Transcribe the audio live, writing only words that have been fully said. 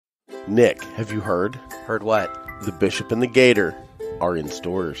Nick, have you heard? Heard what? The Bishop and the Gator are in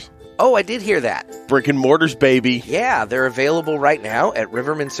stores. Oh, I did hear that. Brick and mortars, baby. Yeah, they're available right now at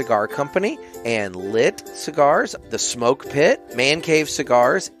Riverman Cigar Company and Lit Cigars, The Smoke Pit, Man Cave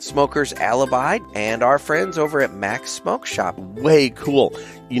Cigars, Smoker's Alibi, and our friends over at Mac's Smoke Shop. Way cool.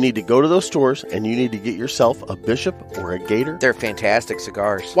 You need to go to those stores and you need to get yourself a Bishop or a Gator. They're fantastic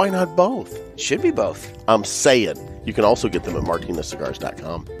cigars. Why not both? Should be both. I'm saying. You can also get them at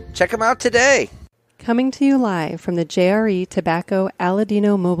martinezcigars.com. Check them out today. Coming to you live from the JRE Tobacco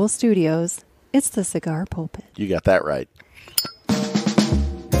Aladino Mobile Studios, it's the Cigar Pulpit. You got that right.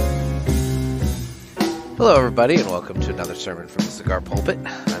 Hello, everybody, and welcome to another sermon from the Cigar Pulpit.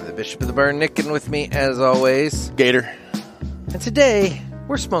 I'm the Bishop of the Burn, Nick, and with me, as always, Gator. And today,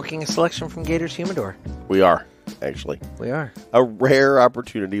 we're smoking a selection from Gator's Humidor. We are, actually. We are. A rare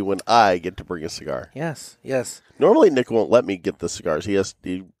opportunity when I get to bring a cigar. Yes, yes. Normally, Nick won't let me get the cigars. He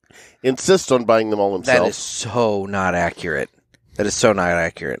insists on buying them all himself. That is so not accurate.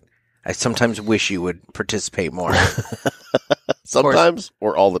 I sometimes wish you would participate more. Sometimes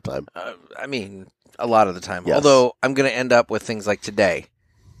or all the time? I mean, a lot of the time. Yes. Although, I'm going to end up with things like today.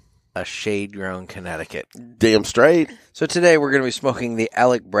 A shade-grown Connecticut. Damn straight. So today we're going to be smoking the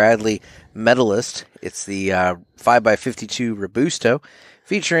Alec Bradley Medalist. It's the 5x52 Robusto,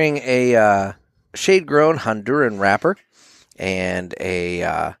 featuring a shade-grown Honduran wrapper and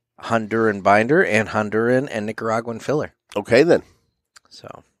a Honduran binder and Honduran and Nicaraguan filler. Okay, then.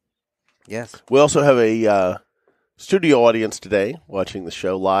 So, yes. We also have a studio audience today watching the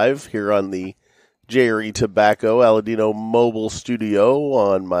show live here on the JRE Tobacco Aladino Mobile Studio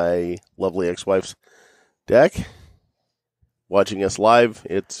on my lovely ex-wife's deck. Watching us live,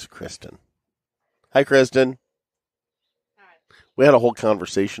 it's Kristen. Hi, Kristen. We had a whole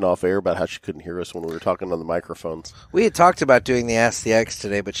conversation off air about how she couldn't hear us when we were talking on the microphones. We had talked about doing the Ask the X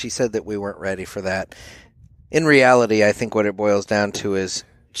today, but she said that we weren't ready for that. In reality, I think what it boils down to is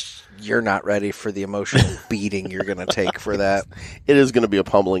you're not ready for the emotional beating you're going to take for that. It is going to be a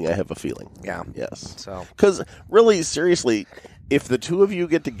pummeling, I have a feeling. Yeah. Yes. So, because really, seriously, if the two of you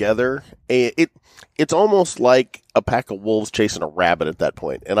get together, it's almost like a pack of wolves chasing a rabbit at that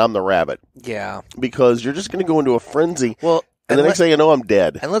point, and I'm the rabbit. Yeah. Because you're just going to go into a frenzy. Well, and the next thing you know, I'm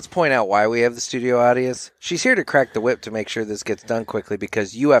dead. And let's point out why we have the studio audience. She's here to crack the whip to make sure this gets done quickly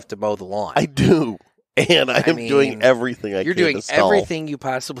because you have to mow the lawn. I do. And I am doing everything I can to stall. You're doing everything you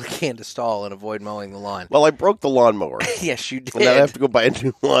possibly can to stall and avoid mowing the lawn. Well, I broke the lawnmower. Yes, you did. And now I have to go buy a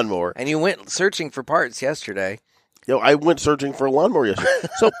new lawnmower. And you went searching for parts yesterday. I went searching for a lawnmower yesterday.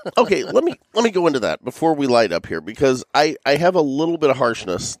 So, okay, let me go into that before we light up here because I have a little bit of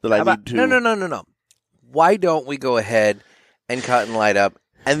harshness that I need to... No. Why don't we go ahead and cut and light up,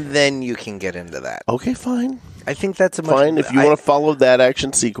 and then you can get into that. Okay, fine. I think that's a fine. If you want to follow that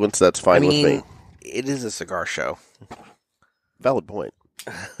action sequence, that's fine with me. It is a cigar show. Valid point.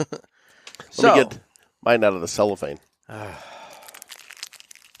 Let me get mine out of the cellophane. I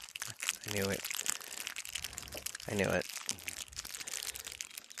knew it.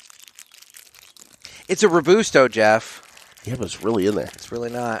 It's a Robusto, Jeff. Yeah, but it's really in there. It's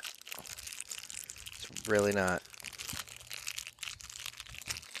really not.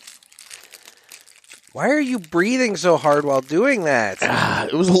 Why are you breathing so hard while doing that?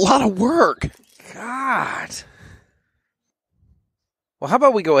 It was a lot of work. God. Well, how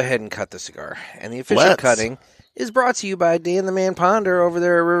about we go ahead and cut the cigar? And the official cutting is brought to you by Dan the Man Ponder over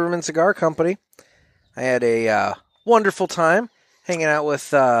there at Riverman Cigar Company. I had a wonderful time hanging out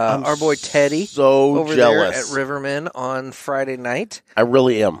with our boy Teddy over jealous. there at Riverman on Friday night. I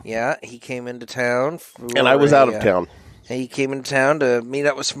really am. Yeah, he came into town. And I was out of town. He came into town to meet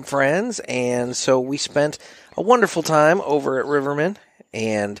up with some friends, and so we spent a wonderful time over at Riverman.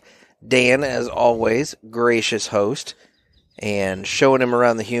 And Dan, as always, gracious host, and showing him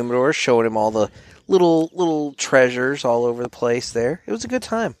around the humidor, showing him all the little treasures all over the place there. It was a good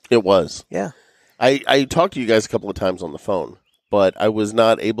time. It was. Yeah. I talked to you guys a couple of times on the phone, but I was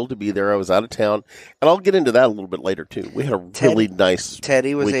not able to be there. I was out of town, and I'll get into that a little bit later, too. We had a really nice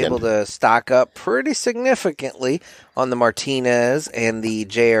Teddy was weekend. able to stock up pretty significantly on the Martinez and the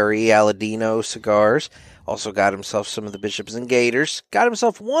JRE Aladino cigars. Also got himself some of the Bishops and Gators. Got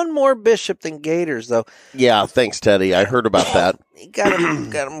himself one more Bishop than Gators, though. Yeah, thanks, Teddy. I heard about that. He got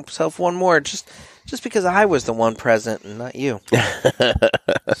himself one more just because I was the one present and not you.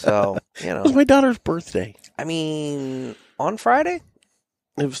 So, It was my daughter's birthday. I mean, on Friday?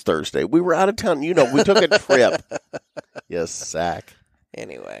 It was Thursday. We were out of town. We took a trip. Yes, Zach.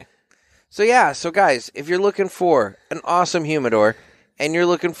 Anyway. So guys, if you're looking for an awesome humidor and you're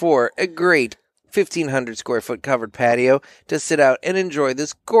looking for a great 1,500 square foot covered patio to sit out and enjoy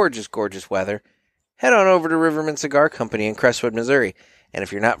this gorgeous, gorgeous weather, head on over to Riverman Cigar Company in Crestwood, Missouri. And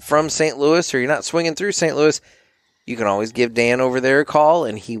if you're not from St. Louis or you're not swinging through St. Louis, you can always give Dan over there a call,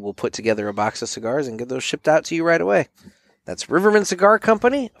 and he will put together a box of cigars and get those shipped out to you right away. That's Riverman Cigar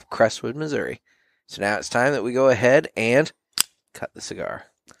Company of Crestwood, Missouri. So now it's time that we go ahead and cut the cigar.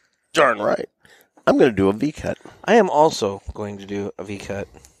 Darn right. I'm going to do a V-cut. I am also going to do a V-cut.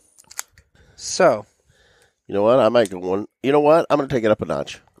 So. You know what? I might go one. You know what? I'm going to take it up a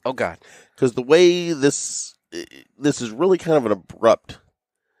notch. Oh, God. Because the way this is really kind of an abrupt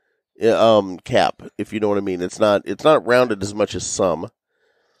cap, if you know what I mean. It's not rounded as much as some.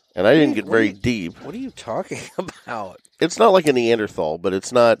 And I didn't get very deep. What are you talking about? It's not like a Neanderthal, but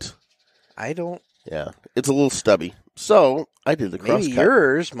it's not. I don't. Yeah. It's a little stubby. So I did the cross Maybe cut.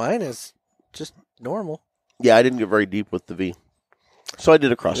 yours. Mine is just normal. Yeah, I didn't get very deep with the V. So I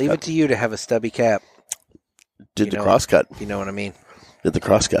did a cross Leave cut. it to you to have a stubby cap. Did the cross cut. You know what I mean? Did the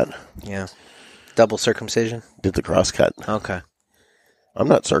cross cut. Yeah. Double circumcision? Did the cross cut. Okay. I'm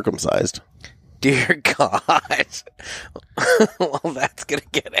not circumcised. Dear God. Well, that's going to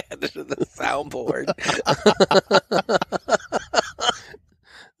get added to the soundboard.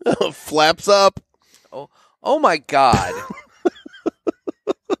 Flaps up. Oh my God.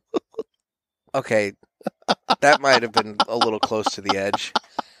 Okay. That might have been a little close to the edge.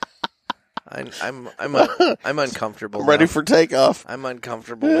 I'm uncomfortable. I'm ready now. for takeoff. I'm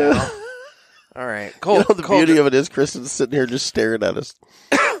uncomfortable now. All right. Cold. You know, the beauty of it is Kristen's sitting here just staring at us.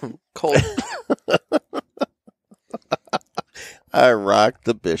 Cold. I rock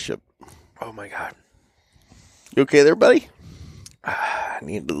the bishop. Oh my God. You okay there, buddy? I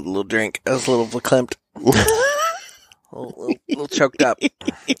need a little drink. I was a little verklempt. a little choked up.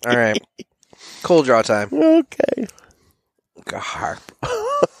 All right. Cold draw time. Okay. God.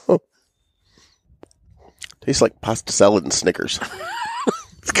 Tastes like pasta salad and Snickers.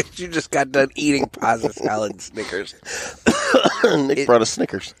 It's because you just got done eating pasta salad and Snickers. Nick brought us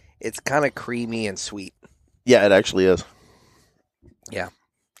Snickers. It's kind of creamy and sweet. Yeah, it actually is. Yeah.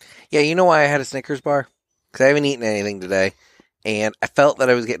 Yeah, you know why I had a Snickers bar? Because I haven't eaten anything today. And I felt that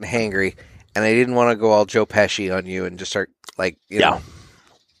I was getting hangry. And I didn't want to go all Joe Pesci on you and just start, like, you know,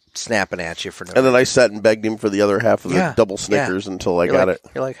 snapping at you for no reason. And then I sat and begged him for the other half of the double Snickers until I got it.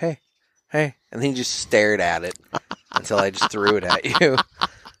 You're like, hey. And then you just stared at it until I just threw it at you.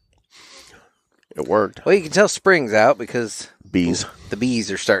 It worked. Well, you can tell spring's out because Bees. the bees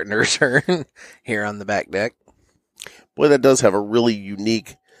are starting to return here on the back deck. Boy, that does have a really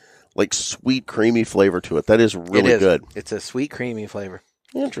unique, like, sweet, creamy flavor to it. That is really good. It's a sweet, creamy flavor.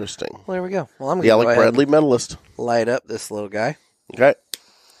 Interesting. Well, there we go. Well, I'm going The to Alec Bradley Medalist. light up this little guy. Okay.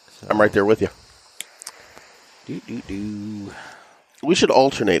 I'm right there with you. Do. We should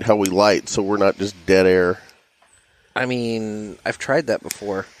alternate how we light so we're not just dead air. I mean, I've tried that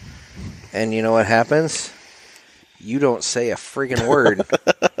before. And you know what happens? You don't say a friggin' word.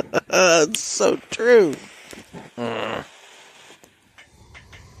 It's so true. All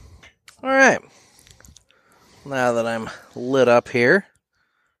right. Now that I'm lit up here,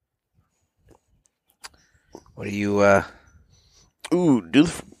 what do you, Ooh,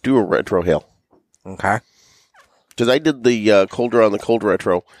 do a retro hail. Okay. Because I did the cold draw on the cold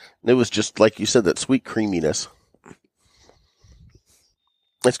retro, and it was just, like you said, that sweet creaminess.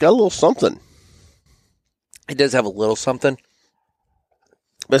 It's got a little something. It does have a little something.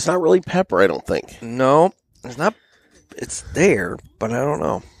 But it's not really pepper, I don't think. No, it's not. It's there, but I don't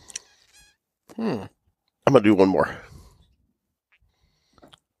know. I'm going to do one more.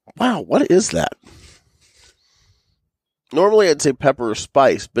 Wow, what is that? Normally I'd say pepper or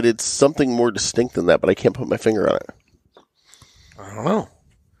spice, but it's something more distinct than that, but I can't put my finger on it. I don't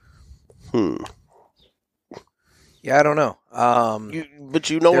know. Yeah, I don't know. But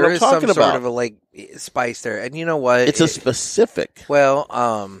you know what I'm talking about. There is some sort of a, like, spice there. And you know what? It's a specific.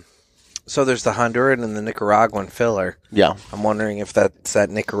 Well, so there's the Honduran and the Nicaraguan filler. Yeah. I'm wondering if that's that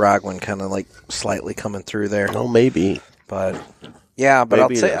Nicaraguan kind of, like, slightly coming through there. Oh, maybe. But, yeah, but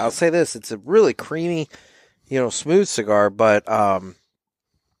Maybe I'll say this. It's a really creamy, smooth cigar, but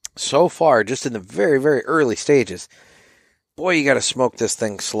so far, just in the very, very early stages, boy, you got to smoke this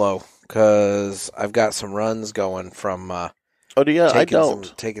thing slow. Because I've got some runs going from oh, do you? I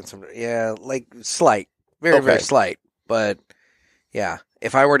don't. Taking some, like slight. Very, very slight. But, yeah,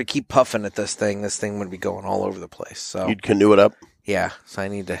 if I were to keep puffing at this thing would be going all over the place. So You'd canoe it up? Yeah, so I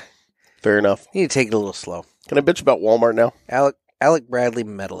need to Fair enough. take it a little slow. Can I bitch about Walmart now? Alec Bradley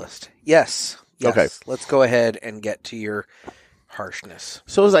Medalist. Yes. Okay. Let's go ahead and get to your harshness.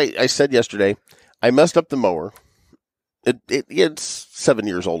 So as I said yesterday, I messed up the mower. It's 7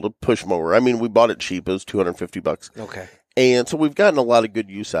 years old, a push mower. I mean, we bought it cheap. It was $250. Okay. And so we've gotten a lot of good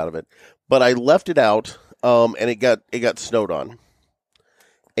use out of it. But I left it out, and it got snowed on.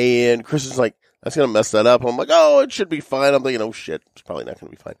 And Chris is like, that's going to mess that up. I'm like, oh, it should be fine. I'm thinking, oh, shit, it's probably not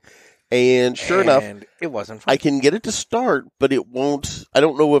going to be fine. And sure enough, it wasn't fine. I can get it to start, but it won't. I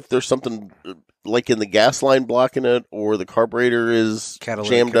don't know if there's something like in the gas line blocking it or the carburetor is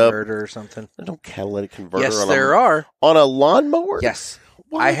catalytic jammed converter up. or something. There's no catalytic converter. Yes, there are. On a lawnmower? Yes.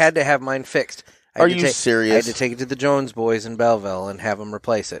 What? I had to have mine fixed. Are you serious? I had to take it to the Jones boys in Belleville and have them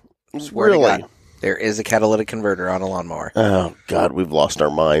replace it. Swear Really? to God, there is a catalytic converter on a lawnmower. Oh, God, we've lost our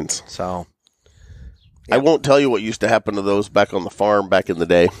minds. So, I won't tell you what used to happen to those back on the farm back in the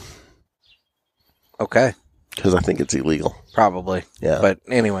day. Okay. Because I think it's illegal. Probably. Yeah. But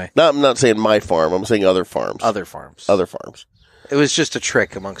anyway. No, I'm not saying my farm. I'm saying other farms. Other farms. Other farms. It was just a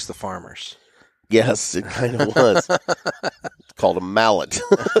trick amongst the farmers. Yes, it kind of was. It's called a mallet.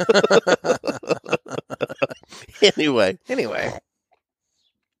 Anyway.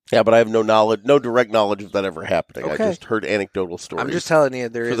 Yeah, but I have no direct knowledge of that ever happening. Okay. I just heard anecdotal stories. I'm just telling you,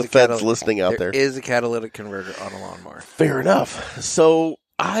 there for is the feds listening out there. There is a catalytic converter on a lawnmower. Fair enough. So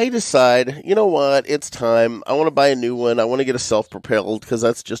I decide, you know what? It's time. I want to buy a new one. I want to get a self-propelled because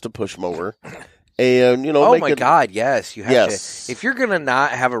that's just a push mower. And, oh my God, yes. You have Yes. to. If you're going to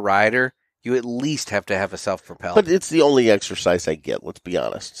not have a rider, you at least have to have a self-propelled. But it's the only exercise I get, let's be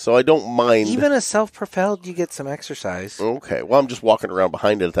honest. So I don't mind. Even a self-propelled, you get some exercise. Okay. Well, I'm just walking around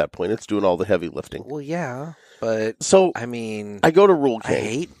behind it at that point. It's doing all the heavy lifting. Well, yeah. But, So I mean, I go to Rule King. I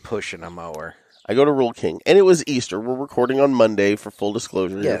hate pushing a mower. I go to Rule King. And it was Easter. We're recording on Monday for full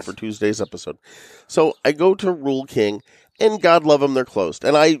disclosure here Yes. for Tuesday's episode. So I go to Rule King, and God love them, they're closed.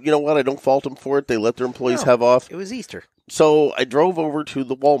 And you know what? I don't fault them for it. They let their employees have off. It was Easter. So I drove over to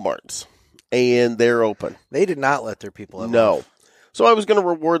the Walmarts, and they're open. They did not let their people have No. off. So I was going to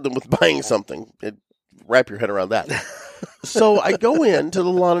reward them with buying something. Wrap your head around that. So I go into the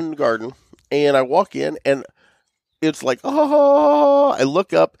lawn and garden, and I walk in, and it's like, oh, I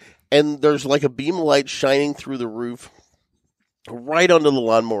look up, and there's like a beam of light shining through the roof right onto the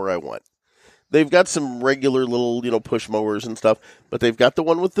lawnmower I want. They've got some regular little, push mowers and stuff, but they've got the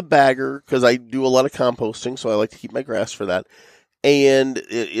one with the bagger because I do a lot of composting, so I like to keep my grass for that. And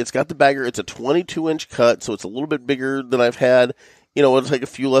it's got the bagger. It's a 22-inch cut, so it's a little bit bigger than I've had. It'll take a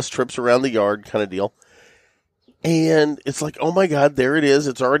few less trips around the yard kind of deal. And it's like, oh my God, there it is.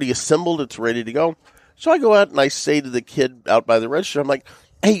 It's already assembled. It's ready to go. So I go out and I say to the kid out by the register, I'm like,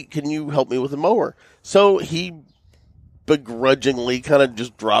 hey, can you help me with a mower? So he begrudgingly kind of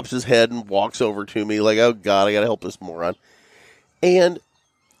just drops his head and walks over to me like, oh God, I got to help this moron. And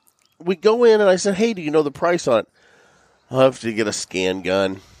we go in and I said, hey, do you know the price on it? I'll have to get a scan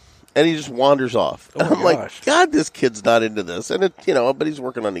gun. And he just wanders off. And I'm like, God, this kid's not into this. And but he's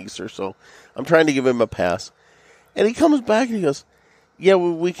working on Easter, so I'm trying to give him a pass. And he comes back and he goes, yeah,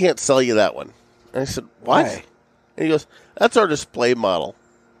 we can't sell you that one. And I said, what? Why? And he goes, that's our display model.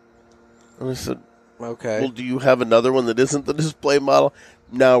 And I said, okay. well, do you have another one that isn't the display model?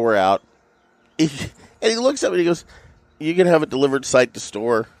 No, we're out. And he looks at me and he goes, you can have it delivered site to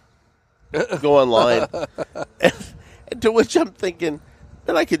store. Go online. And to which I'm thinking,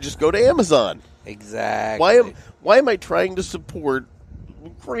 then I could just go to Amazon. Exactly. Why am I trying to support,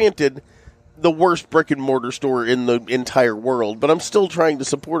 granted, the worst brick and mortar store in the entire world, but I'm still trying to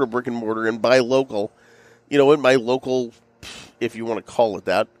support a brick and mortar and buy local, in my local, if you want to call it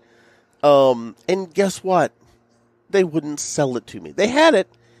that. And guess what? They wouldn't sell it to me. They had it.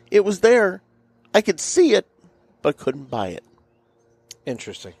 It was there. I could see it, but couldn't buy it.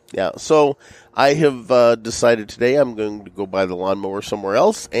 Interesting. Yeah, so I have decided today I'm going to go buy the lawnmower somewhere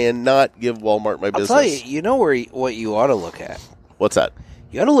else and not give Walmart my business. I'll tell you, what you ought to look at? What's that?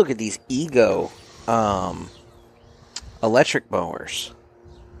 You ought to look at these Ego electric mowers.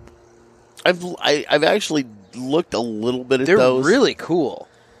 I've actually looked a little bit at They're those. They're really cool.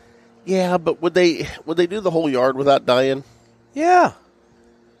 Yeah, but would they do the whole yard without dying? Yeah.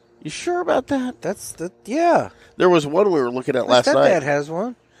 You sure about that? Yeah. There was one we were looking at last night. My stepdad has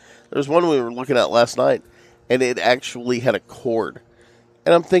one. There was one we were looking at last night, and it actually had a cord.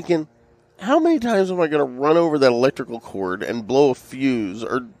 And I'm thinking, how many times am I going to run over that electrical cord and blow a fuse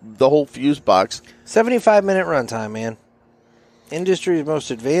or the whole fuse box? 75-minute runtime, man. Industry's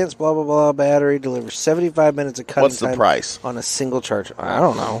most advanced blah, blah, blah battery delivers 75 minutes of cutting What's the time price? On a single charge. I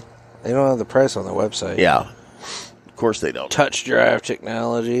don't know. They don't have the price on their website. Yeah. Of course they don't. Touch drive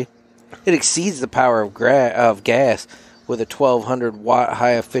technology. It exceeds the power of gas with a 1,200-watt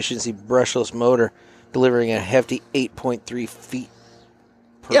high-efficiency brushless motor delivering a hefty 8.3 feet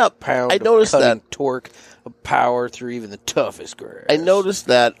per pound I of noticed cutting that. torque of power through even the toughest grass. I noticed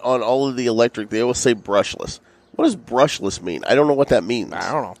that on all of the electric, they always say brushless. What does brushless mean? I don't know what that means.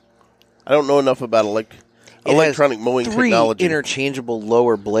 I don't know. I don't know enough about electronic mowing three technology. Interchangeable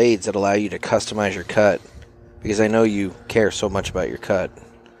lower blades that allow you to customize your cut. Because I know you care so much about your cut.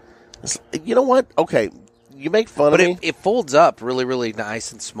 You know what? Okay, you make fun of me. But it folds up really, really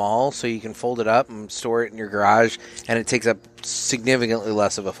nice and small, so you can fold it up and store it in your garage, and it takes up significantly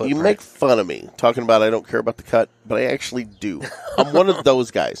less of a footprint. You make fun of me talking about I don't care about the cut, but I actually do. I'm one of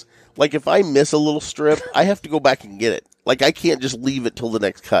those guys. Like, if I miss a little strip, I have to go back and get it. Like, I can't just leave it till the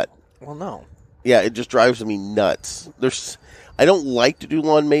next cut. Well, no. Yeah, it just drives me nuts. I don't like to do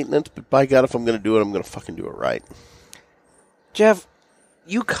lawn maintenance, but by God, if I'm going to do it, I'm going to fucking do it right. Jeff,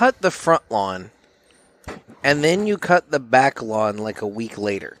 you cut the front lawn, and then you cut the back lawn like a week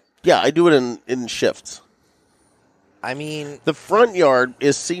later. Yeah, I do it in shifts. I mean, The front yard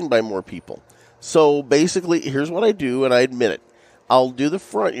is seen by more people. So basically, here's what I do, and I admit it. I'll do the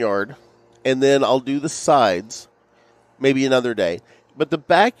front yard, and then I'll do the sides maybe another day. But the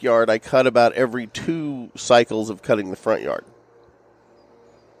backyard, I cut about every 2 cycles of cutting the front yard.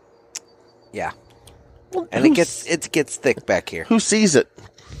 yeah. Well, And it gets thick back here. Who sees it?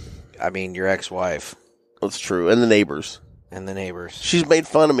 I mean, your ex-wife That's true. And the neighbors. and the neighbors. She's made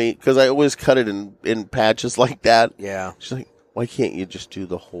fun of me because I always cut it in patches like that. Yeah. She's like, why can't you just do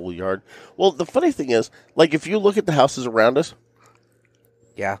the whole yard? Well, the funny thing is, like, if you look at the houses around us,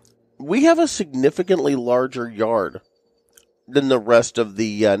 Yeah. we have a significantly larger yard than the rest of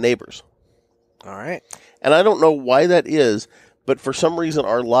the neighbors. All right. And I don't know why that is, but for some reason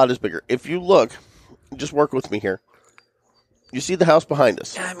our lot is bigger. If you look, just work with me here. You see the house behind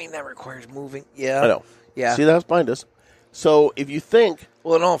us? I mean, that requires moving. Yeah. I know. Yeah. See the house behind us? So if you think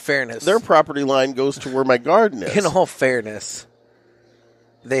Well, in all fairness, their property line goes to where my garden is. in all fairness,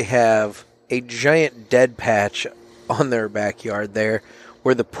 they have a giant dead patch on their backyard there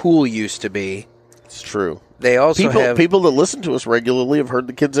where the pool used to be. It's true. They also People that listen to us regularly have heard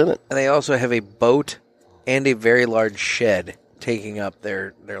the kids in it. and they also have a boat and a very large shed taking up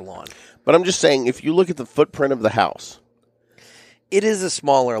their lawn. But I'm just saying, if you look at the footprint of the house, It is a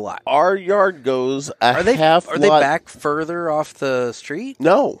smaller lot. our yard goes Are they half Are they lot- back further off the street?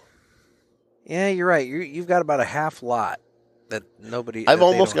 No. Yeah, you're right. You've got about a half lot that nobody. I've that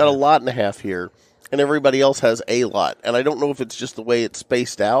they almost don't got a have. lot and a half here, and everybody else has a lot. And I don't know if it's just the way it's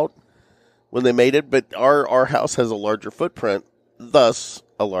spaced out when they made it, but our house has a larger footprint, thus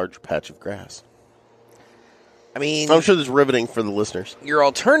a larger patch of grass. I mean, I'm sure this is riveting for the listeners. your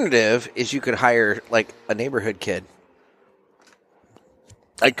alternative is you could hire like a neighborhood kid.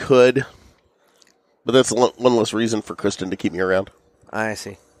 I could, but that's one less reason for Kristen to keep me around. I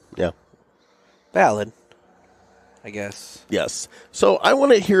see. Yeah. Valid, I guess. Yes. So I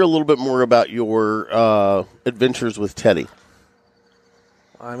want to hear a little bit more about your adventures with Teddy.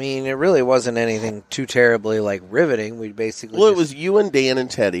 I mean, it really wasn't anything too terribly like riveting. We basically Well, it just- was you and Dan and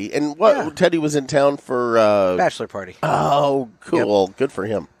Teddy. And what? Yeah. Teddy was in town for... bachelor party. oh, cool. Good for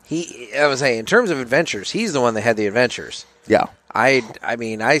him. I was saying, in terms of adventures, he's the one that had the adventures. Yeah. I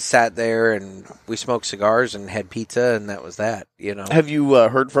mean, I sat there and we smoked cigars and had pizza, and that was that. You know. Have you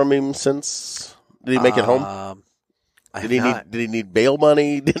heard from him since? Did he make it home? I Did have not. Did he need bail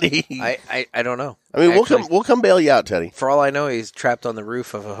money? Did he? I don't know. I mean, Actually, we'll come bail you out, Teddy. For all I know, he's trapped on the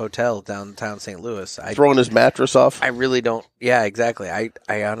roof of a hotel downtown St. Louis. Throwing his mattress off. I really don't. Yeah, exactly.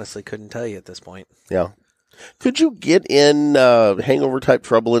 I honestly couldn't tell you at this point. Yeah. Could you get in hangover type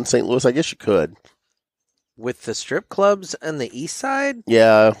trouble in St. Louis? I guess you could. With the strip clubs and the East Side,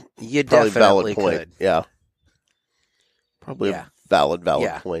 Yeah. you Probably definitely valid point. could. Yeah. Probably Yeah. a valid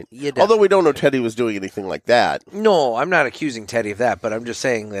Yeah. point. You Although we don't know Teddy was doing anything like that. No, I'm not accusing Teddy of that, but I'm just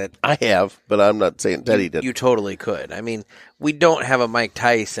saying that I have, but I'm not saying Teddy did. you totally could. I mean, we don't have a Mike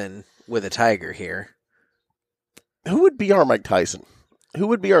Tyson with a tiger here. Who would be our Mike Tyson? Who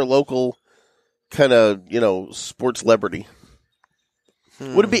would be our local kind of, sports celebrity?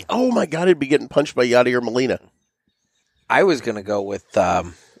 Would it be, oh my God, he'd be getting punched by Yadier Molina. I was going to go with,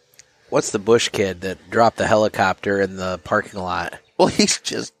 what's the Bush kid that dropped the helicopter in the parking lot? Well,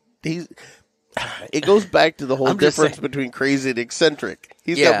 it goes back to the whole I'm just difference saying- between crazy and eccentric.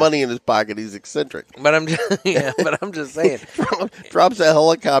 He's Yeah. got money in his pocket, he's eccentric. But I'm just saying. Drops a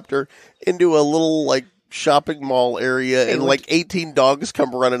helicopter into a little, shopping mall area, Hey, and, would- 18 dogs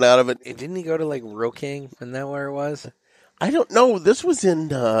come running out of it. Didn't he go to, Roking? Isn't that where it was? I don't know. This was in,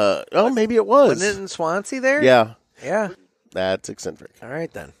 maybe it was. Wasn't it in Swansea there? Yeah, Yeah. that's eccentric. All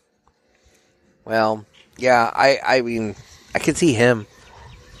right, then. Well, yeah, I mean, I could see him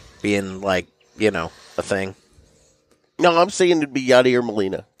being, a thing. No, I'm saying it'd be Yadier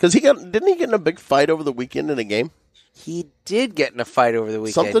Molina. Because didn't he get in a big fight over the weekend in a game? He did get in a fight over the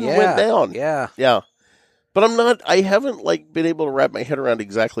weekend. Something went down. Yeah. Yeah. But I haven't been able to wrap my head around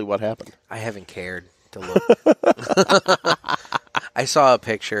exactly what happened. I haven't cared to look. I saw a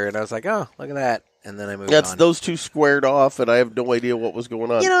picture and I was like, oh, look at that. And then I moved on. Those two squared off, and I have no idea what was going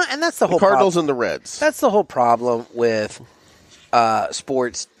on. And that's the whole Cardinals and the Reds. That's the whole problem with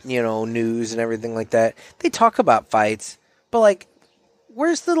sports, news and everything like that. They talk about fights, but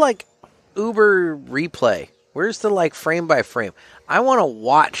where's the Uber replay? Where's the frame by frame? I want to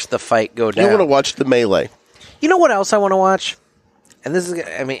watch the fight go down. You want to watch the melee. You know what else I want to watch? And this is,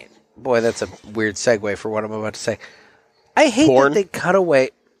 boy, that's a weird segue for what I'm about to say. I hate Porn? that they cut away.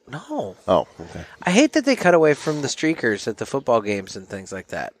 No. Oh, okay. I hate that they cut away from the streakers at the football games and things like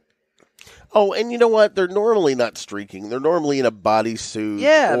that. Oh, and you know what? They're normally not streaking. They're normally in a bodysuit.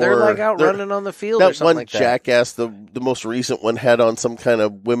 Yeah, they're out running on the field or something like that. That one jackass, the most recent one, had on some kind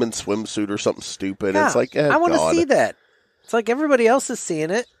of women's swimsuit or something stupid. Yeah, It's like, I want to see that. It's like everybody else is seeing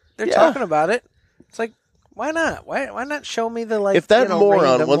it. They're talking about it. It's like, why not? Why not show me the If that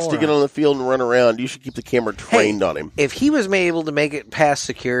moron wants to get on the field and run around, you should keep the camera trained on him. If he was able to make it past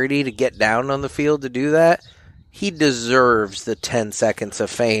security to get down on the field to do that, he deserves the 10 seconds of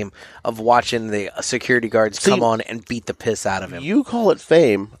fame of watching the security guards come on and beat the piss out of him. You call it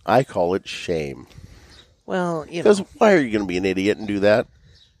fame, I call it shame. Well, Because why are you going to be an idiot and do that?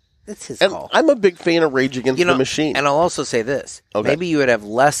 It's his and call. I'm a big fan of Rage Against the Machine. And I'll also say this. Okay. Maybe you would have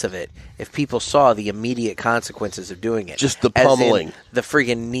less of it if people saw the immediate consequences of doing it. Just the pummeling. As in the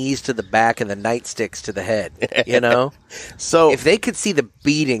friggin' knees to the back and the nightsticks to the head. So if they could see the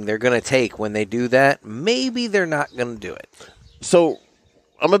beating they're going to take when they do that, maybe they're not going to do it. So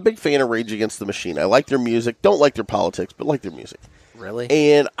I'm a big fan of Rage Against the Machine. I like their music. Don't like their politics, but like their music. Really?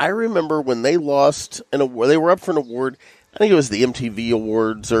 And I remember when they lost an award. They were up for an award. I think it was the MTV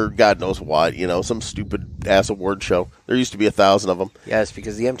Awards or God knows what, some stupid-ass award show. There used to be 1,000 of them. Yes,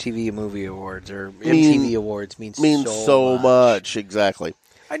 because the MTV Movie Awards or MTV Awards means so much. Exactly.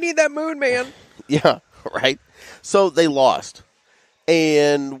 I need that moon, man. Yeah, right? So they lost.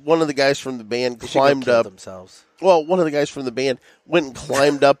 And one of the guys from the band climbed up. Themselves. Well, one of the guys from the band went and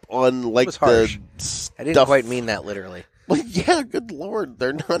climbed up on it was harsh. I didn't quite mean that literally. Well, yeah, good Lord.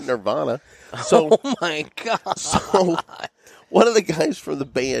 They're not Nirvana. So, oh, my God. So, one of the guys from the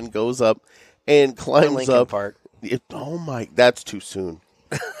band goes up and climbs Linkin up. Park. That's too soon.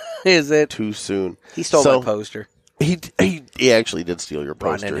 Is it? Too soon. He stole my poster. He actually did steal your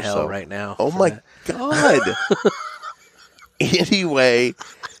poster. Run in hell right now. Oh, my God. Anyway,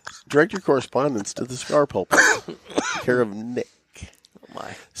 direct your correspondence to the Cigar Pulpit. Care of Nick. Oh,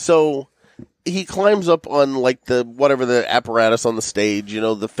 my. So he climbs up on the apparatus on the stage,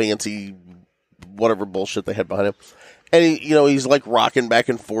 the fancy whatever bullshit they had behind him. And he's rocking back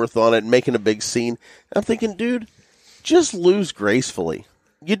and forth on it and making a big scene. And I'm thinking, dude, just lose gracefully.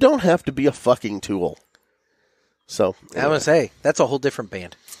 You don't have to be a fucking tool. So anyway. I'm going to say, that's a whole different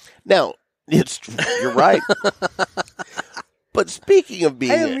band. Now, you're right. But speaking of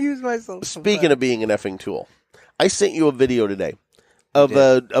being I amuse myself of being an effing tool, I sent you a video today of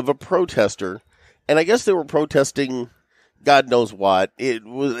a protester, and I guess they were protesting God knows what.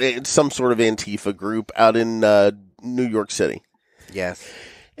 It's some sort of Antifa group out in New York City. Yes.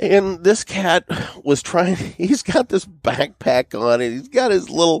 And this cat was he's got this backpack on, and he's got his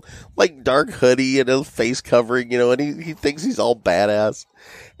little, dark hoodie and a face covering, and he thinks he's all badass.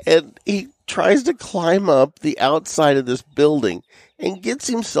 And he tries to climb up the outside of this building and gets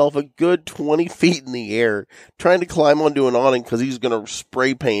himself a good 20 feet in the air, trying to climb onto an awning because he's going to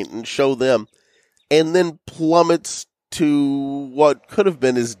spray paint and show them, and then plummets to what could have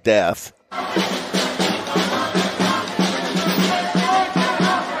been his death.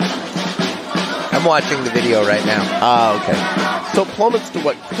 I'm watching the video right now. Okay. So plummets to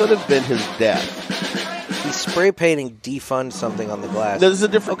what could have been his death. He's spray painting defund something on the glass. No, this is a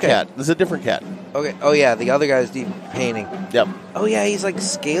different cat. This is a different cat. Okay. Oh, yeah, the other guy's painting. Yep. Oh, yeah, he's,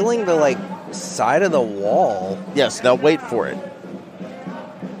 scaling the, side of the wall. Yes, now wait for it.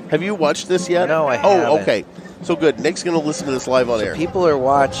 Have you watched this yet? No, I haven't. Oh, okay. So good. Nick's going to listen to this live on air. People are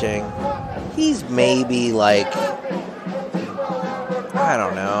watching. He's maybe, I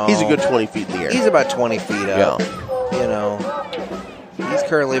don't know. He's a good 20 feet in the air. He's about 20 feet up. Yeah. He's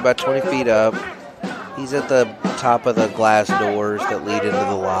currently about 20 feet up. He's at the top of the glass doors that lead into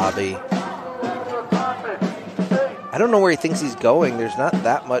the lobby. I don't know where he thinks he's going. There's not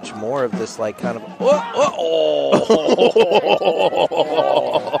that much more of this, kind of...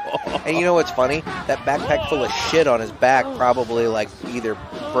 And you know what's funny? That backpack full of shit on his back probably, either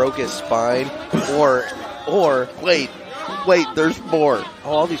broke his spine or... Wait. Wait, there's more.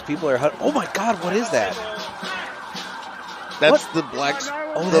 Oh, all these people are... Oh, my God, what is that? That's the black...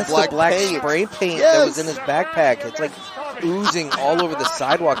 Oh, that's the black paint. spray paint Yes. that was in his backpack. It's like oozing all over the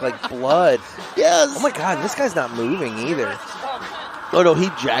sidewalk like blood. Yes. Oh, my God, this guy's not moving either. Oh, no, he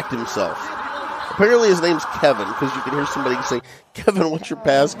jacked himself. Apparently his name's Kevin, because you can hear somebody say, Kevin, what's your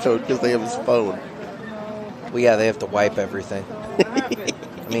passcode? Because they have his phone. Well, yeah, they have to wipe everything.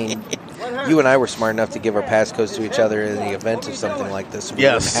 I mean, you and I were smart enough to give our passcodes to each other in the event of something like this. So we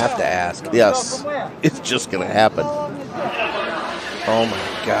Yes. wouldn't have to ask. Yes. It's just going to happen. Oh,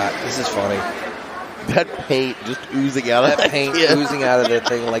 my God, this is funny. That paint just oozing out of That paint oozing out of that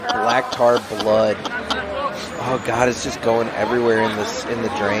thing like black tar blood. Oh, God, it's just going everywhere in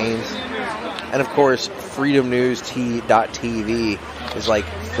the drains. And, of course, freedomnews.tv is, like,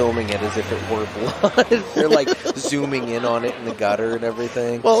 filming it as if it were blood. They're, like, zooming in on it in the gutter and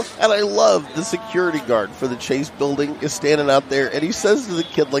everything. Well, and I love the security guard for the Chase building is standing out there, and he says to the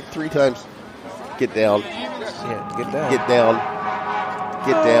kid like 3 times, get down, Yeah, get down. get down,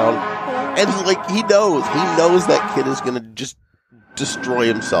 get down. And, like, he knows that kid is going to just destroy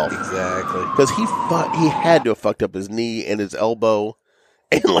himself. Exactly. Because he had to have fucked up his knee and his elbow.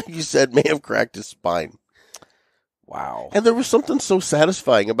 And like you said, may have cracked his spine. Wow. And there was something so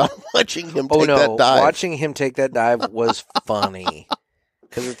satisfying about watching him take that dive. Watching him take that dive was funny.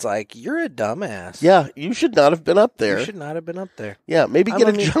 Because it's like, you're a dumbass. Yeah, you should not have been up there. You should not have been up there. Yeah, maybe get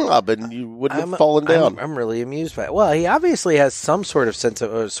a job and you wouldn't have fallen down. I'm really amused by it. Well, he obviously has some sort of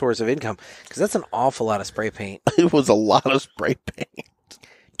source of income. Because that's an awful lot of spray paint. It was a lot of spray paint.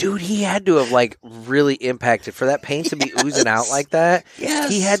 Dude, he had to have, like, really impacted. For that paint to be oozing out like that, Yes.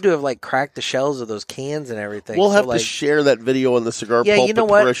 he had to have, like, cracked the shells of those cans and everything. We'll have to share that video on the Cigar Pulpit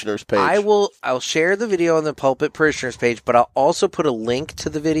Parishioners page. I'll share the video on the Pulpit Parishioners page, but I'll also put a link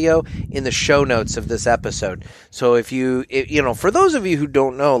to the video in the show notes of this episode. So if for those of you who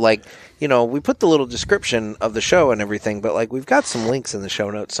don't know, like, we put the little description of the show and everything, but, like, we've got some links in the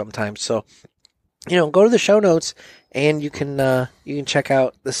show notes sometimes. So, go to the show notes and you can check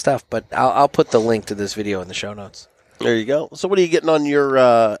out the stuff. But I'll put the link to this video in the show notes. There you go. So what are you getting on your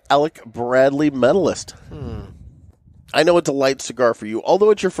Alec Bradley Medalist? I know it's a light cigar for you,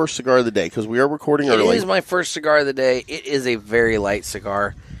 although it's your first cigar of the day because we are recording early. It is my first cigar of the day. It is a very light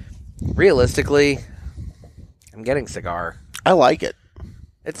cigar. Realistically, I'm getting cigar. I like it.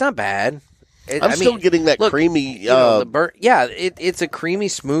 It's not bad. I'm still getting that creamy... it's a creamy,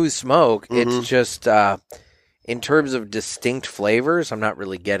 smooth smoke. Mm-hmm. It's just, in terms of distinct flavors, I'm not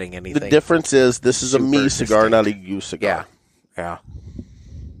really getting anything. The difference is this is a me cigar, distinct. not a you cigar. Yeah.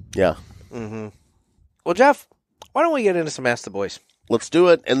 Yeah. Mm-hmm. Well, Jeff, why don't we get into some Ask the Boys? Let's do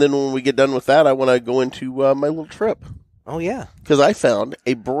it. And then when we get done with that, I want to go into my little trip. Oh, yeah. Because I found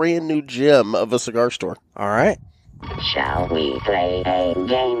a brand new gem of a cigar store. All right. Shall we play a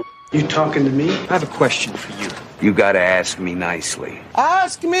game? You talking to me? I have a question for you. You gotta ask me nicely.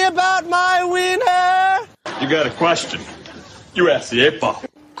 Ask me about my winner! You got a question? You ask the 8-ball.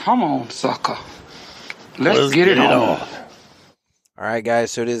 Come on, sucker. Let's get it on. All right,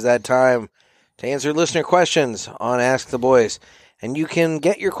 guys, so it is that time to answer listener questions on Ask the Boys. And you can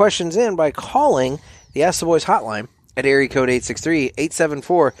get your questions in by calling the Ask the Boys hotline at area code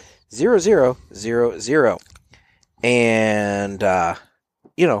 863-874-0000. And,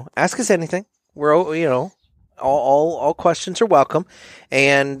 ask us anything. We're, all questions are welcome.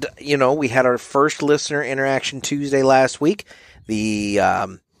 And, we had our first listener interaction Tuesday last week. The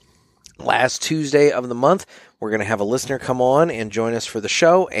last Tuesday of the month, we're going to have a listener come on and join us for the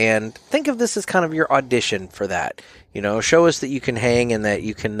show. And think of this as kind of your audition for that. Show us that you can hang and that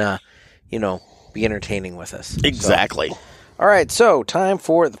you can, be entertaining with us. Exactly. So, all right, so time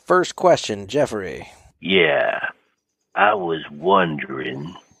for the first question, Jeffrey. Yeah, I was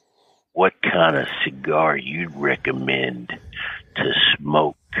wondering what kind of cigar you'd recommend to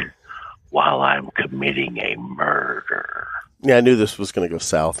smoke while I'm committing a murder. Yeah, I knew this was going to go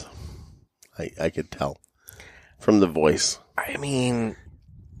south. I could tell from the voice. I mean,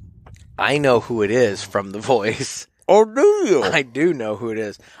 I know who it is from the voice. Oh, do you? I do know who it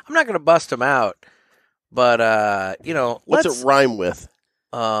is. I'm not going to bust him out, but, What's it rhyme with?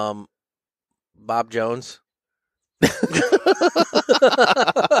 Bob Jones. Let's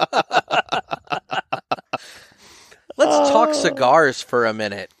talk cigars for a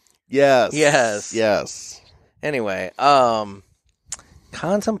minute. Yes. Anyway,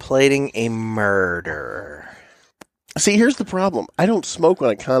 contemplating a murder. See, here's the problem. I don't smoke when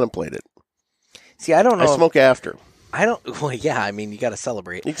I contemplate it. See, I don't know. I smoke after. I don't. Well, yeah. I mean, you got to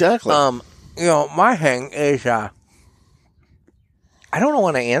celebrate. Exactly. My thing is, I don't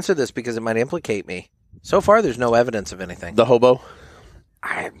want to answer this because it might implicate me. So far, there's no evidence of anything. The hobo?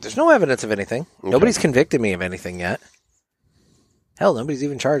 There's no evidence of anything. Okay. Nobody's convicted me of anything yet. Hell, nobody's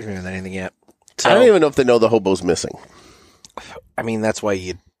even charged me with anything yet. So, I don't even know if they know the hobo's missing. I mean, that's why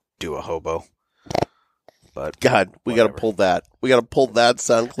you do a hobo. But God, we got to pull that. We got to pull that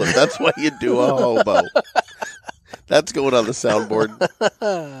sound clip. That's why you do a hobo. That's going on the soundboard.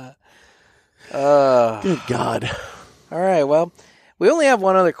 Good God. All right, well, we only have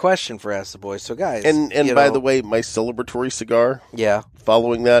one other question for Ask the Boys. So, guys. And by the way, my celebratory cigar,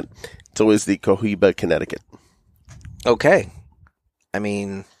 following that, it's always the Cohiba, Connecticut. Okay. I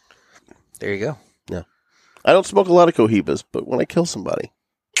mean, there you go. Yeah. I don't smoke a lot of Cohibas, but when I kill somebody,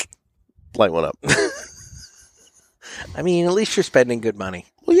 light one up. I mean, at least you're spending good money.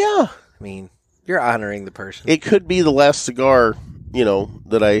 Well, yeah. I mean, you're honoring the person. It could be the last cigar,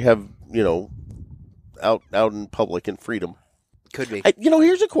 that I have, out in public in freedom. Could be.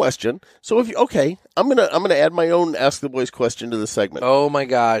 Here's a question. So I'm gonna add my own Ask the Boys question to the segment. Oh my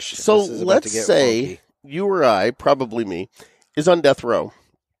gosh! So let's say you or I, probably me, is on death row.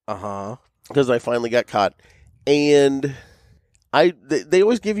 Because I finally got caught, and they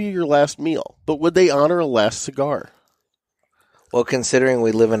always give you your last meal, but would they honor a last cigar? Well, considering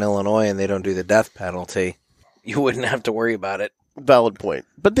we live in Illinois and they don't do the death penalty, you wouldn't have to worry about it. Valid point.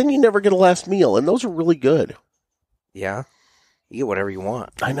 But then you never get a last meal, and those are really good. Yeah. You get whatever you want.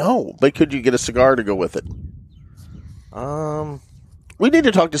 I know, but could you get a cigar to go with it? We need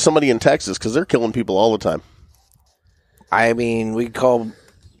to talk to somebody in Texas, because they're killing people all the time. I mean, we could call,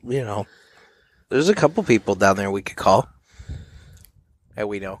 there's a couple people down there we could call. And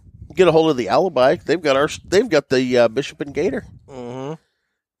we know. Get a hold of the Alibi. They've got the Bishop and Gator. Mm-hmm.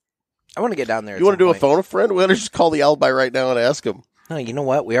 I want to get down there. You want to do a phone a friend? We want to just call the Alibi right now and ask them. No, you know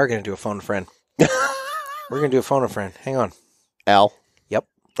what? We are going to do a phone a friend. We're going to do a phone a friend. Hang on. Al? Yep.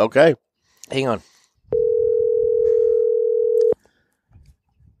 Okay. Hang on.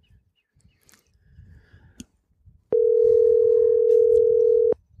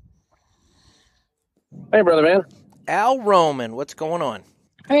 Hey, brother, man. Al Roman, what's going on?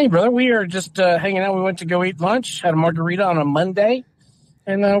 Hey, brother. We are just hanging out. We went to go eat lunch, had a margarita on a Monday,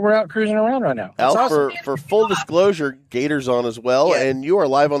 and we're out cruising around right now. Al, awesome. for full disclosure, Gator's on as well, and you are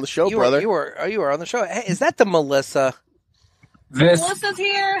live on the show, brother. You are on the show. Hey, is that the Melissa? Melissa's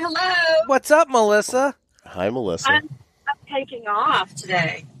here. Hello. What's up, Melissa? Hi, Melissa. I'm taking off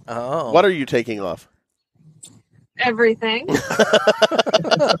today. Oh. What are you taking off? Everything. God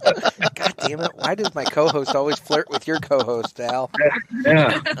damn it. Why does my co-host always flirt with your co-host, Al?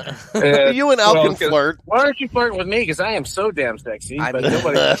 Yeah. You and Al can flirt. Why aren't you flirting with me? Because I am so damn sexy. But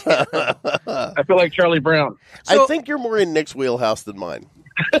nobody. I feel like Charlie Brown. I think you're more in Nick's wheelhouse than mine.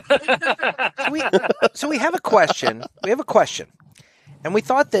 So we have a question. And we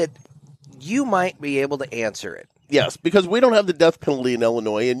thought that you might be able to answer it. Yes, because we don't have the death penalty in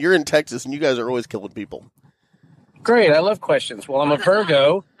Illinois, and you're in Texas, and you guys are always killing people. Great. I love questions. Well, I'm a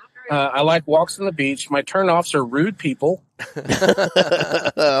Virgo. I like walks on the beach. My turnoffs are rude people.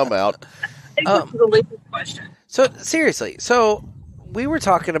 I'm out. So, seriously. So, we were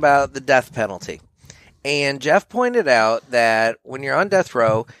talking about the death penalty. And Jeff pointed out that when you're on death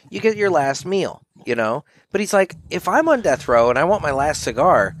row, you get your last meal, But he's like, if I'm on death row and I want my last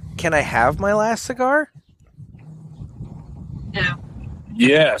cigar, can I have my last cigar? No.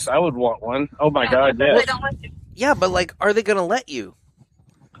 Yes, I would want one. Oh, my God, yes. They don't let you. Yeah, but, are they going to let you?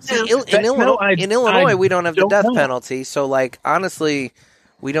 See, No. in Illinois, we don't have the death penalty, so, honestly,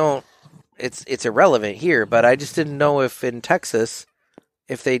 we don't, it's irrelevant here, but I just didn't know if in Texas,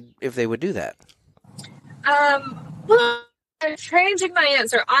 if they would do that. Well, I'm changing my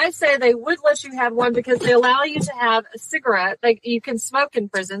answer. I say they would let you have one because they allow you to have a cigarette. You can smoke in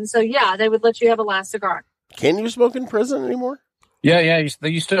prison, so yeah, they would let you have a last cigar. Can you smoke in prison anymore? Yeah,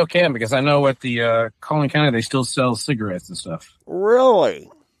 you still can, because I know at the Collin County they still sell cigarettes and stuff. Really?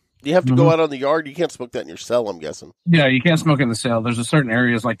 You have to go out on the yard? You can't smoke that in your cell, I'm guessing. Yeah, you can't smoke in the cell. There's a certain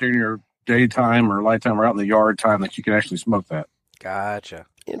areas, like during your daytime or nighttime or out in the yard time, that you can actually smoke that. Gotcha.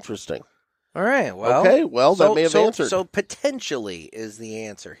 Interesting. All right, well. Okay, well, that may have answered. So potentially is the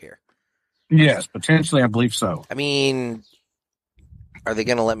answer here. Yes, potentially, I believe so. I mean, are they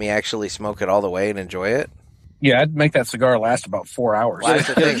going to let me actually smoke it all the way and enjoy it? Yeah, I'd make that cigar last about 4 hours. Well, that's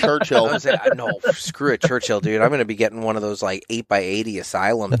the thing. Churchill. No, screw it, Churchill, dude. I'm going to be getting one of those 8x80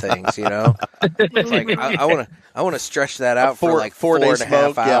 asylum things, It's I want to stretch that out for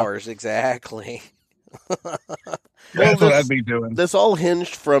 4.5 hours. Yeah. Exactly. That's what I'd be doing. This all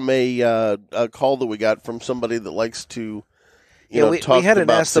hinged from a call that we got from somebody that likes to, talk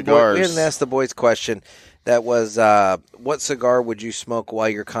about cigars. We had an Ask the Boys question that was, what cigar would you smoke while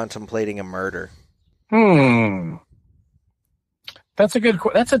you're contemplating a murder? That's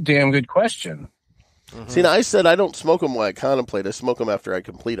a damn good question. Mm-hmm. See, now I said I don't smoke them while I contemplate. I smoke them after I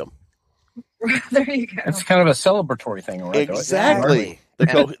complete them. There you go. It's kind of a celebratory thing, right? Exactly. The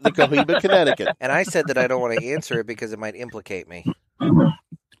Cohiba, Connecticut. And I said that I don't want to answer it because it might implicate me.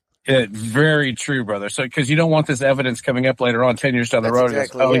 Very true, brother. So, because you don't want this evidence coming up later on, 10 years down the road.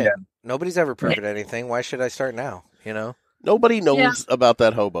 Exactly. Yeah. Nobody's ever proven anything. Why should I start now? You know, nobody knows about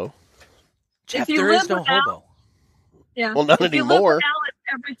that hobo. Jeff, there is no hobo. Yeah. Well, not if anymore. You live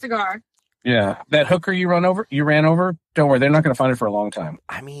without every cigar. Yeah, that hooker you ran over. Don't worry, they're not going to find it for a long time.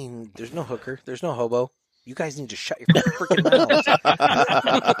 I mean, there's no hooker. There's no hobo. You guys need to shut your freaking mouths.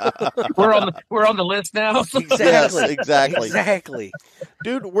 We're on the list now. Exactly. Yes, exactly. Exactly.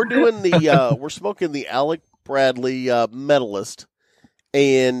 Dude, we're doing we're smoking the Alec Bradley Medalist.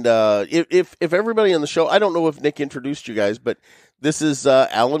 And if everybody on the show, I don't know if Nick introduced you guys, but this is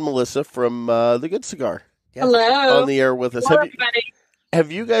Al and Melissa from the Good Cigar. Yeah. Hello. On the air with us. Hello, everybody. Have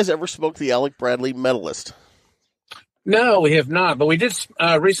you guys ever smoked the Alec Bradley Medalist? No, we have not. But we did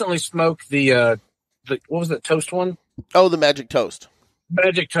recently smoke the what was that toast one? Oh, the Magic Toast.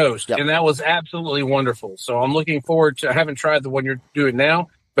 Magic Toast, Yep. and that was absolutely wonderful. So I'm looking forward to. I haven't tried the one you're doing now,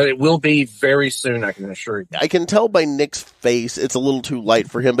 but it will be very soon. I can assure you. I can tell by Nick's face it's a little too light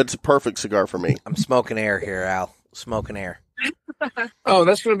for him, but it's a perfect cigar for me. I'm smoking air here, Al. Smoking air. Oh,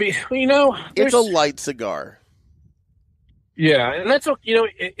 that's going to be. It's a light cigar. Yeah, and that's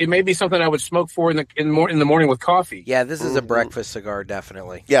it may be something I would smoke for in the morning with coffee. Yeah, this is a breakfast cigar,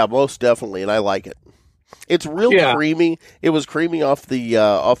 definitely. Yeah, most definitely, and I like it. It's real creamy. It was creamy off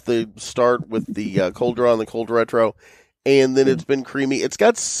the start with the cold draw and the cold retro, and then it's been creamy. It's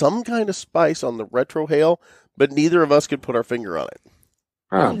got some kind of spice on the retro hail, but neither of us could put our finger on it.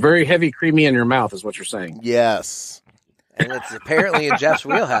 Very heavy, creamy in your mouth is what you're saying. Yes. And it's apparently in Jeff's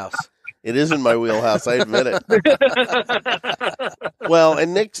wheelhouse. It is in my wheelhouse, I admit it. Well,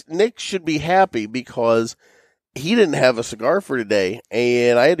 and Nick should be happy because he didn't have a cigar for today,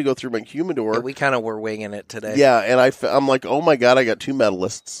 and I had to go through my humidor. Yeah, we kind of were winging it today. Yeah, and I'm like, oh my God, I got 2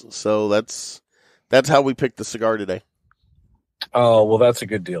 medalists. So that's how we picked the cigar today. Oh, well, that's a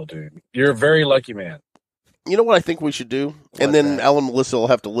good deal, dude. You're a very lucky man. You know what I think we should do? And then Al and Melissa will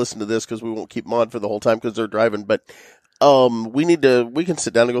have to listen to this because we won't keep them on for the whole time because they're driving. But we can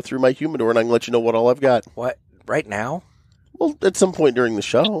sit down and go through my humidor, and I can let you know what all I've got. What? Right now? Well, at some point during the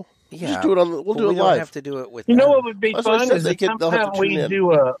show. Yeah. Just do it on. We'll do it we live. don't have to do it with. You know what would be That's what I fun said, is they if could- they'll have sometime to we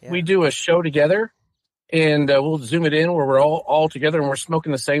tune in. we do a show together, and we'll zoom it in where we're all together and we're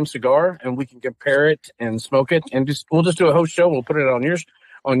smoking the same cigar, and we can compare it and smoke it, and we'll just do a host show. We'll put it on yours,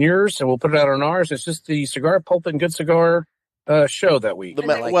 and we'll put it out on ours. It's just the Cigar Pulp and Good Cigar show that week.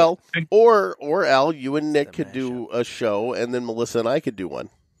 Or Al, you and Nick could do a show, and then Melissa and I could do one.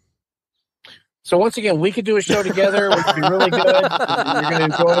 So once again, we could do a show together, which would be really good. You're going to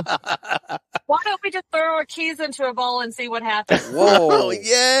enjoy it. Why don't we just throw our keys into a bowl and see what happens? Whoa!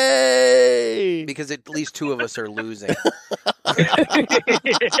 Yay! Because at least 2 of us are losing. At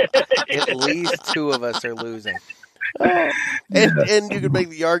least 2 of us are losing. And you could make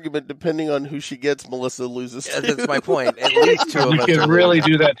the argument depending on who she gets, Melissa loses. Yeah, that's my point. At least 2 of You us. can are really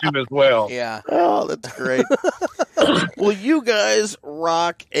losing. do that too as well. Yeah. Oh, that's great. Well, you guys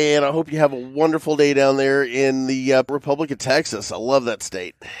rock, and I hope you have a wonderful day down there in the Republic of Texas. I love that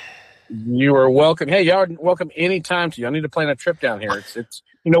state. You are welcome. Hey, y'all are welcome anytime to. Y'all need to plan a trip down here. It's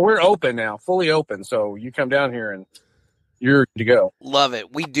we're open now, fully open. So you come down here and you're to go. Love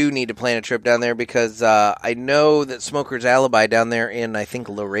it. We do need to plan a trip down there because I know that Smoker's Alibi down there in, I think,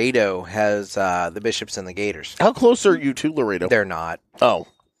 Laredo has the Bishops and the Gators. How close are you to Laredo? They're not. Oh.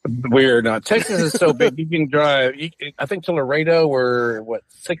 We're not. Texas is so big. You can drive, I think, to Laredo, we're,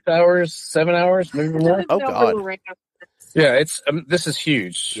 6 hours, 7 hours, maybe more? Oh, God. Yeah, it's this is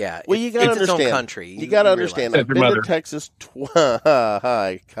huge. Yeah. Well, you got to it's understand. its own country. You got to understand. I've been to Texas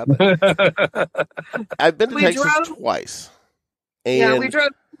Hi. I've been to Texas twice. And yeah, we drove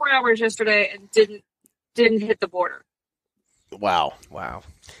 4 hours yesterday and didn't hit the border. Wow.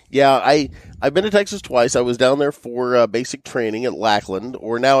 Yeah, I've been to Texas twice. I was down there for basic training at Lackland,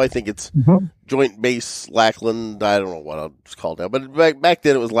 or now I think it's Joint Base Lackland. I don't know what it's called now, but back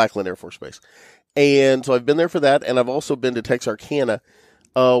then it was Lackland Air Force Base. And so I've been there for that, and I've also been to Texarkana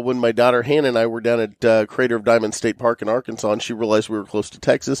when my daughter Hannah and I were down at Crater of Diamond State Park in Arkansas, and she realized we were close to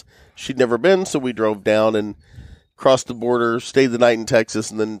Texas. She'd never been, so we drove down and crossed the border, stayed the night in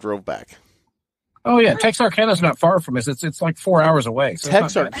Texas, and then drove back. Oh yeah, Texarkana's not far from us. It's like 4 hours away. So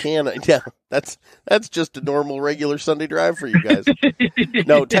Texarkana, yeah, that's just a normal, regular Sunday drive for you guys.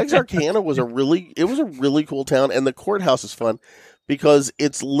 No, Texarkana was a really cool town, and the courthouse is fun because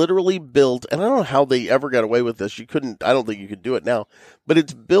it's literally built, and I don't know how they ever got away with this. I don't think you could do it now, but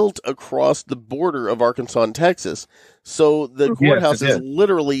it's built across the border of Arkansas and Texas. So the courthouse is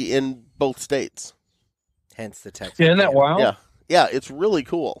literally in both states. Hence the Texas. Isn't that wild? Yeah, it's really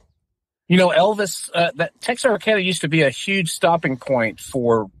cool. You know, Elvis, that Texarkana used to be a huge stopping point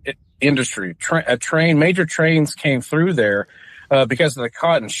for industry. Major trains came through there because of the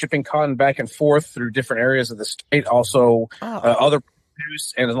cotton, shipping cotton back and forth through different areas of the state. Also, other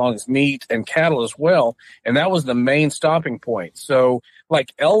produce, and as long as meat and cattle as well. And that was the main stopping point. So,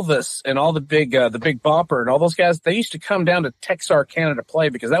 like Elvis and all the Big Bopper and all those guys, they used to come down to Texarkana to play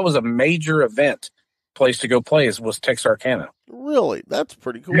because that was a major event place to go play was Texarkana. Really? That's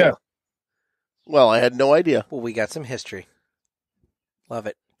pretty cool. Yeah. Well, I had no idea. Well, we got some history. Love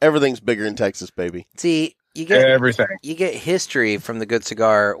it. Everything's bigger in Texas, baby. See, you get everything. You get history from the Good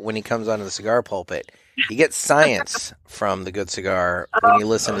Cigar when he comes onto the cigar pulpit. You get science from the Good Cigar when you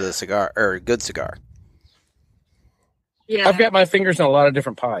listen to the cigar or Good Cigar. Yeah. I've got my fingers in a lot of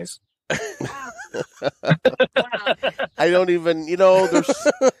different pies. I don't even, there's,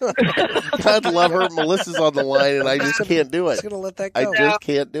 God love her, Melissa's on the line, and I just can't do it. Just gonna let that go. I just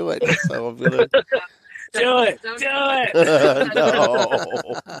can't do it. So I'm gonna do it. No.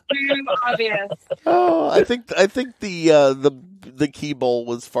 Too obvious. Oh, I think the key bowl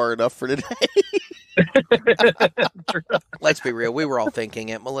was far enough for today. Let's be real. We were all thinking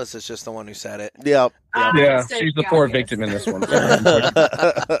it. Melissa's just the one who said it. Yeah. Yeah, she's the poor victim in this one.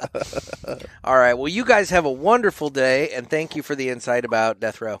 All right. Well, you guys have a wonderful day, and thank you for the insight about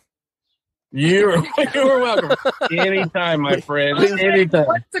Death Row. You're welcome. Anytime, my friend. Anytime.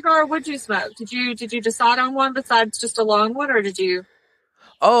 What cigar would you smoke? Did you decide on one besides just a long one, or did you?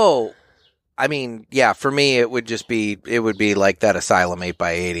 Oh, I mean, yeah. For me, it would be like that Asylum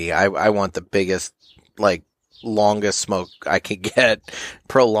 8x80. I want the biggest, like, longest smoke I could get.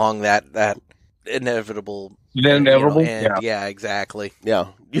 Prolong that inevitable. Yeah, exactly. Yeah,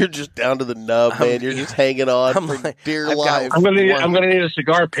 you're just down to the nub, man. You're just hanging on for dear life. I'm gonna need a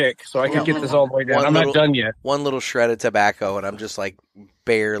cigar pick so I can get this all the way down. I'm not done yet. One little shred of tobacco, and I'm just like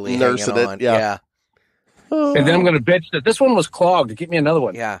barely nursing hanging on. it. Yeah. And then I'm gonna bitch that this one was clogged. Get me another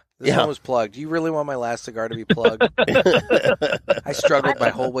one. Yeah, this one was plugged. You really want my last cigar to be plugged? I struggled my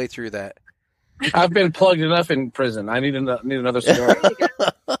whole way through that. I've been plugged enough in prison. I need another cigar.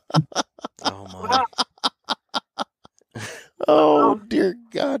 Oh my. Oh, dear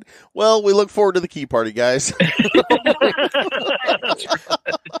God. Well, we look forward to the key party, guys.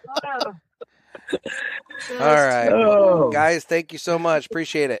 All right. Guys, thank you so much.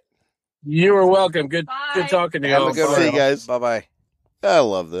 Appreciate it. You are welcome. Good talking to you. Have a good one. See you guys. Bye-bye. I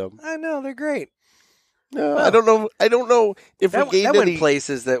love them. I know, they're great. No, I don't know if we gained that went any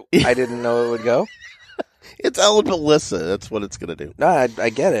places that I didn't know it would go. It's Alec Melissa. That's what it's going to do. No, I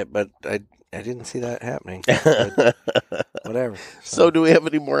get it, but I didn't see that happening. But whatever. So do we have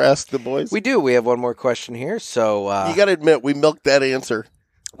any more Ask the Boys? We do. We have one more question here. So you got to admit, we milked that answer.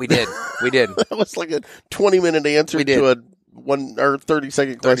 We did. That was like a 20-minute answer to a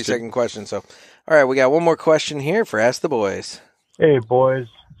 30-second question. 30-second question. So, all right, we got one more question here for Ask the Boys. Hey, boys.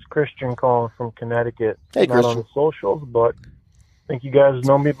 It's Christian calling from Connecticut. Hey, Not Christian. on the socials, but I think you guys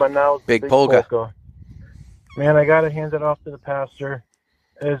know me by now. It's Big Polka. Man, I got to hand it off to the pastor.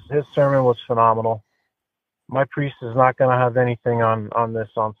 His sermon was phenomenal. My priest is not going to have anything on this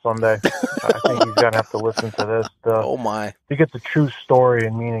on Sunday. I think he's going to have to listen to this Oh my! to get the true story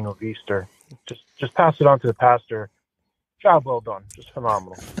and meaning of Easter. Just pass it on to the pastor. Job well done. Just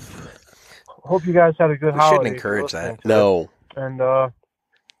phenomenal. Hope you guys had a good holiday. Shouldn't encourage that. No. And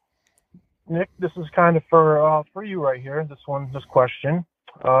Nick, this is kind of for you right here. This question.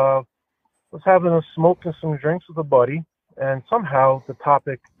 Was having a smoke and some drinks with a buddy, and somehow the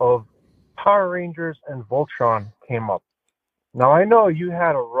topic of Power Rangers and Voltron came up. Now, I know you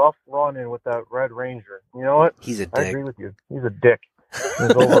had a rough run-in with that Red Ranger. You know what? He's a dick. I agree with you. He's a dick.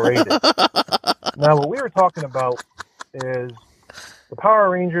 He's overrated. Now, what we were talking about is the Power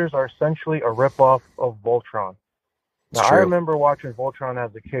Rangers are essentially a ripoff of Voltron. Now, I remember watching Voltron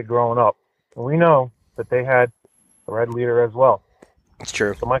as a kid growing up, and we know that they had a Red Leader as well. It's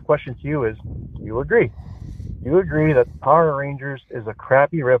true. So my question to you is, do you agree? Do you agree that Power Rangers is a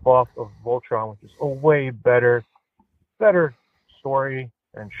crappy ripoff of Voltron, which is a way better story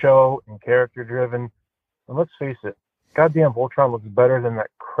and show and character-driven? And let's face it, goddamn Voltron looks better than that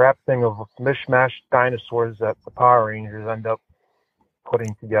crap thing of mishmash dinosaurs that the Power Rangers end up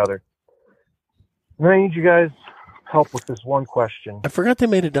putting together. And I need you guys' help with this one question. I forgot they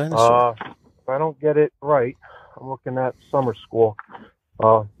made a dinosaur. If I don't get it right, I'm looking at summer school.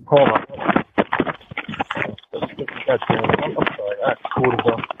 Hold on. I'm sorry. That's cool to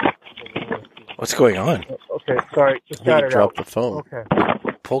go. What's going on? Okay, sorry. Just got it dropped out. the phone. Okay.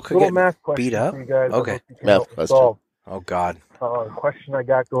 Polka Little getting math question beat up? for you guys. Okay. I hope you can Math help me question. solve. Oh, God. The question I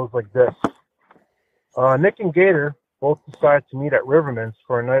got goes like this. Nick and Gator both decided to meet at Riverman's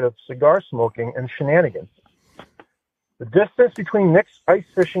for a night of cigar smoking and shenanigans. The distance between Nick's ice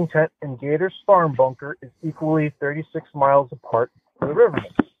fishing tent and Gator's farm bunker is equally 36 miles apart for the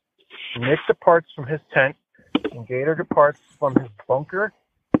Riverman's. Nick departs from his tent, and Gator departs from his bunker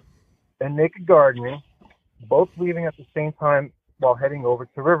and naked gardening, both leaving at the same time while heading over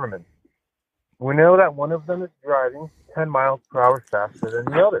to Riverman's. We know that one of them is driving 10 miles per hour faster than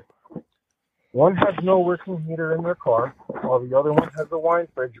the other. One has no working heater in their car, while the other one has a wine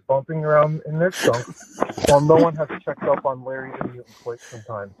fridge bumping around in their trunk, while no one has checked up on Larry the Mutant quite some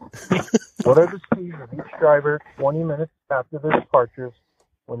time. What are the speeds of each driver 20 minutes after their departures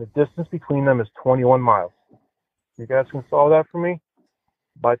when the distance between them is 21 miles? You guys can solve that for me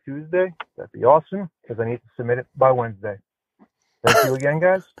by Tuesday? That'd be awesome, because I need to submit it by Wednesday. Thank you again,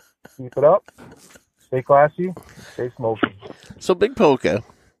 guys. Keep it up. Stay classy. Stay smoky. So Big Polka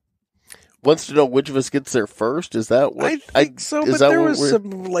wants to know which of us gets there first. Is that what? I think so, but there was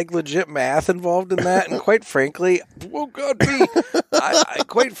some like legit math involved in that, and quite frankly, oh God, me.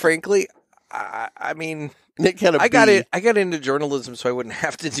 Quite frankly, I mean, Nick had a I got into journalism so I wouldn't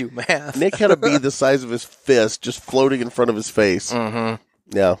have to do math. Nick had a bee the size of his fist just floating in front of his face. Mm-hmm.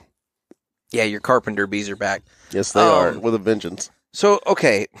 Yeah. Yeah, your carpenter bees are back. Yes, they are, with a vengeance. So,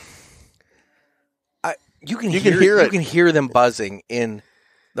 okay. You can hear it. You can hear them buzzing in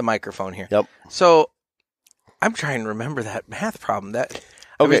the microphone here. Yep. So, I'm trying to remember that math problem.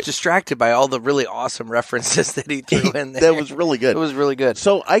 I was distracted by all the really awesome references that he threw in there. That was really good. It was really good.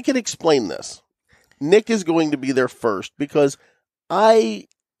 So, I can explain this. Nick is going to be there first because I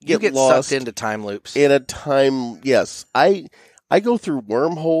get lost sucked into time loops. In a time, yes. I go through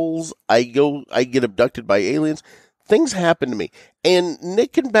wormholes. I get abducted by aliens. Things happen to me. And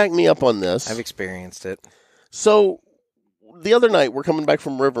Nick can back me up on this. I've experienced it. So, the other night, we're coming back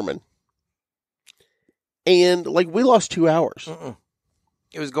from Riverman. And, we lost 2 hours. Mm-mm.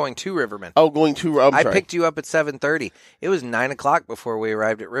 It was going to Riverman. Oh, going to... I picked you up at 7:30. It was 9 o'clock before we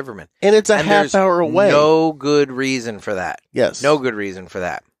arrived at Riverman. And it's a half hour away. No good reason for that. Yes. No good reason for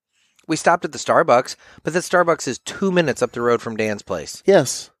that. We stopped at the Starbucks, but that Starbucks is 2 minutes up the road from Dan's place.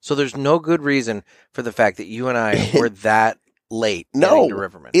 Yes. So there's no good reason for the fact that you and I were that late getting to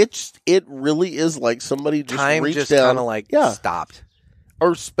Riverman. It really is like somebody just Time reached just down. kind of stopped.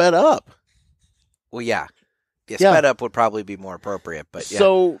 Or sped up. Well, yeah. Sped up would probably be more appropriate, but yeah.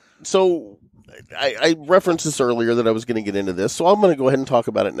 So I referenced this earlier that I was going to get into this, so I'm going to go ahead and talk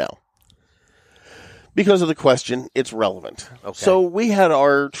about it now. Because of the question, it's relevant. Okay. So we had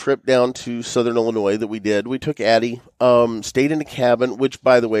our trip down to Southern Illinois that we did. We took Addie, stayed in a cabin, which,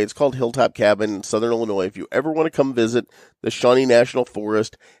 by the way, it's called Hilltop Cabin in Southern Illinois. If you ever want to come visit the Shawnee National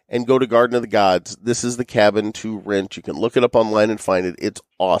Forest and go to Garden of the Gods, this is the cabin to rent. You can look it up online and find it. It's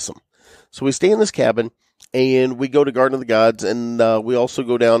awesome. So we stay in this cabin, and we go to Garden of the Gods, and we also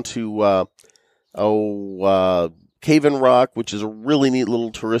go down to Cave in Rock, which is a really neat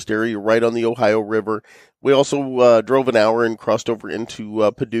little tourist area right on the Ohio River. We also drove an hour and crossed over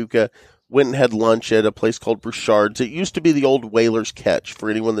into Paducah, went and had lunch at a place called Bouchard's. It used to be the old Whaler's Catch, for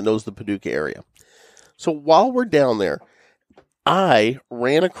anyone that knows the Paducah area. So while we're down there, I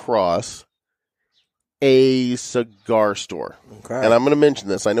ran across a cigar store. Okay. And I'm going to mention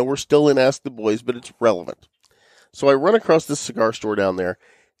this. I know we're still in Ask the Boys, but it's relevant. So I run across this cigar store down there,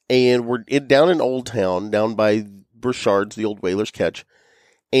 and we're down in Old Town, down by Bouchard's, the old Whaler's Catch.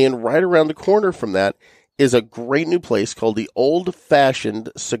 And right around the corner from that is a great new place called the Old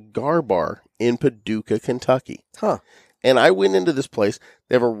Fashioned Cigar Bar in Paducah, Kentucky. Huh. And I went into this place.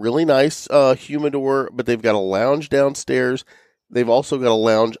 They have a really nice humidor, but they've got a lounge downstairs. They've also got a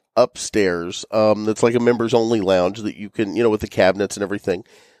lounge upstairs that's like a members-only lounge that you can, with the cabinets and everything.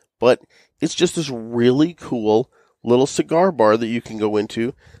 But it's just this really cool little cigar bar that you can go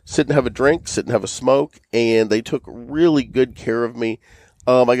into, sit and have a drink, sit and have a smoke, and they took really good care of me.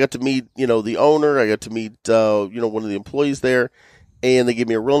 I got to meet, the owner. I got to meet, one of the employees there, and they gave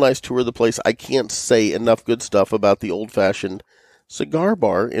me a real nice tour of the place. I can't say enough good stuff about the old-fashioned cigar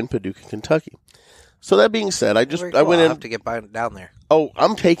bar in Paducah, Kentucky. So that being said, I went in. I'll have to get down there. Oh,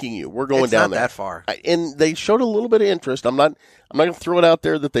 I'm taking you. We're going down there. It's not that far. And they showed a little bit of interest. I'm not going to throw it out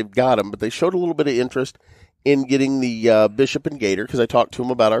there that they've got them, but they showed a little bit of interest in getting the Bishop and Gator, because I talked to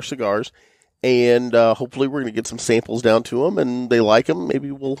them about our cigars, and hopefully we're going to get some samples down to them, and they like them.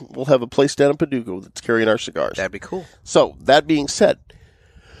 Maybe we'll have a place down in Paducah that's carrying our cigars. That'd be cool. So that being said,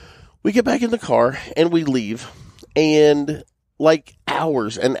 we get back in the car and we leave, and like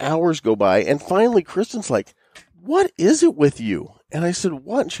hours and hours go by, and finally Kristen's like, "What is it with you?" And I said,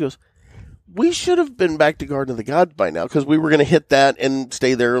 "What?" And she goes, "We should have been back to Garden of the Gods by now, because we were going to hit that and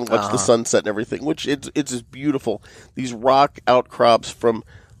stay there and watch the sunset and everything, which it's just beautiful. These rock outcrops from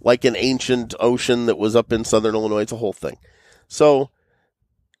like an ancient ocean that was up in southern Illinois. It's a whole thing." So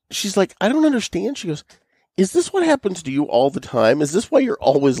she's like, "I don't understand." She goes, "Is this what happens to you all the time? Is this why you're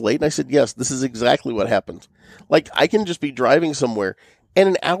always late?" And I said, "Yes, this is exactly what happens. Like, I can just be driving somewhere and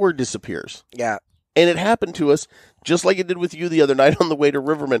an hour disappears." Yeah. And it happened to us just like it did with you the other night on the way to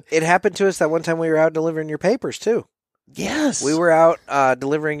Riverman. It happened to us that one time we were out delivering your papers, too. Yes. We were out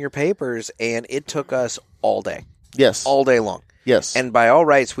delivering your papers, and it took us all day. Yes. All day long. Yes. And by all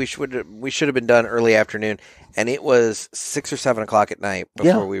rights, we should have been done early afternoon, and it was 6 or 7 o'clock at night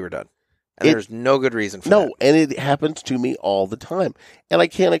before we were done. And there's no good reason for that. No, and it happens to me all the time. And I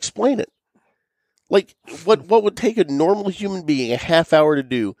can't explain it. Like, what would take a normal human being a half hour to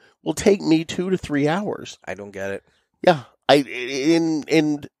do will take me 2 to 3 hours. I don't get it. Yeah. I'm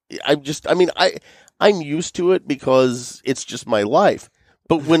used to it because it's just my life.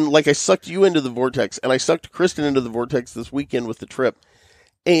 But when, like, I sucked you into the vortex, and I sucked Kristen into the vortex this weekend with the trip,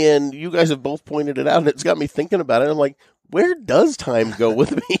 and you guys have both pointed it out, and it's got me thinking about it. I'm like, where does time go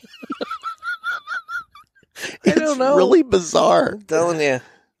with me? I don't know. It's really bizarre. I'm telling you,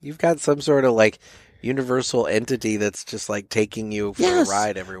 you've got some sort of like universal entity that's just like taking you for a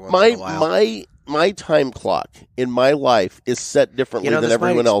ride every once in a while. My time clock in my life is set differently than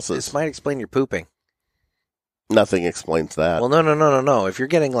everyone else's. This might explain your pooping. Nothing explains that. Well, no. If you're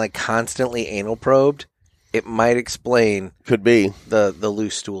getting like constantly anal probed, it might explain. Could be the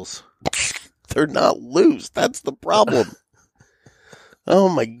loose stools. They're not loose. That's the problem. Oh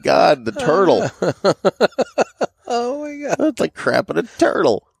my God, the turtle. Oh my God. That's like crapping a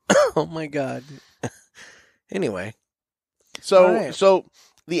turtle. Oh my God. Anyway. So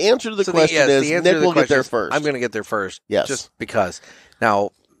the answer to the question is Nick will get there first. I'm going to get there first. Yes. Just because. Now,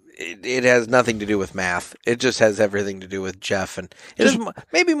 it has nothing to do with math. It just has everything to do with Jeff. And it has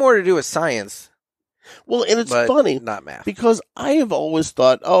maybe more to do with science. Well, and it's funny. Not math. Because I have always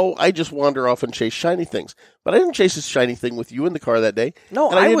thought, I just wander off and chase shiny things. But I didn't chase a shiny thing with you in the car that day. No,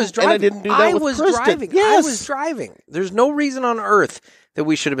 I was driving. And I didn't do that with Kristen. Driving. Yes. I was driving. There's no reason on earth that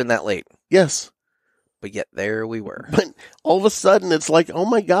we should have been that late. Yes. But yet there we were. But all of a sudden, it's like, oh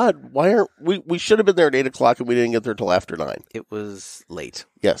my God, why aren't we should have been there at 8 o'clock and we didn't get there till after 9. It was late.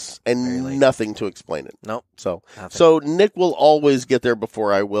 Yes. And nothing to explain it. Nope. So Nick will always get there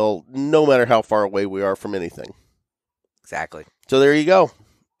before I will, no matter how far away we are from anything. Exactly. So there you go.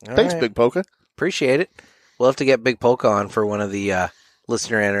 All Thanks, right. Big Polka. Appreciate it. We'll have to get Big Polka on for one of the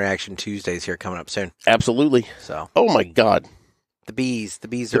listener interaction Tuesdays here coming up soon. Absolutely. So. Oh my God. The bees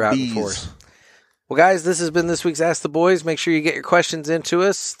are out in force. Well, guys, this has been this week's Ask the Boys. Make sure you get your questions into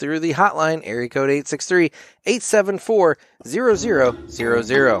us through the hotline, area code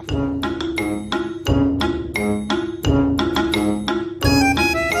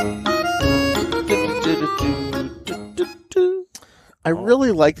I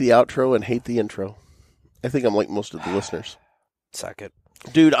really like the outro and hate the intro. I think I'm like most of the listeners. Suck it.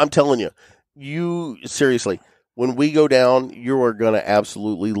 Dude, I'm telling you, seriously, when we go down, you are going to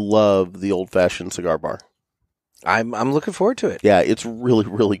absolutely love the old-fashioned cigar bar. I'm looking forward to it. Yeah, it's really,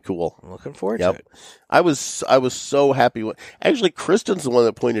 really cool. I'm looking forward to it. I was so happy. Actually, Kristen's the one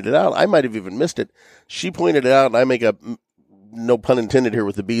that pointed it out. I might have even missed it. She pointed it out, and I make a, no pun intended here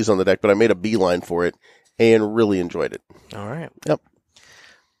with the bees on the deck, but I made a beeline for it and really enjoyed it. All right. Yep.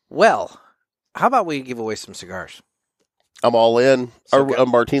 Well, how about we give away some cigars? I'm all in. A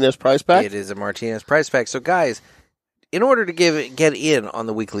Martinez prize pack? It is a Martinez prize pack. So, guys, in order to get in on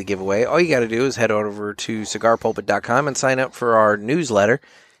the weekly giveaway, all you got to do is head over to cigarpulpit.com and sign up for our newsletter.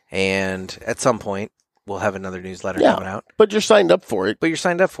 And at some point, we'll have another newsletter coming out. But you're signed up for it.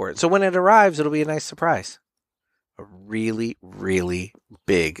 So when it arrives, it'll be a nice surprise. A really, really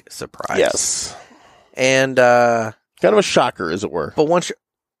big surprise. Yes. And kind of a shocker, as it were. But once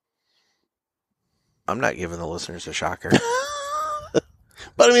I'm not giving the listeners a shocker.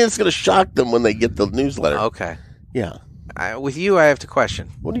 But I mean, it's going to shock them when they get the newsletter. Okay. Yeah. With you, I have to question.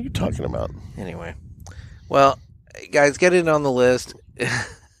 What are you talking about? Anyway. Well, guys, get in on the list.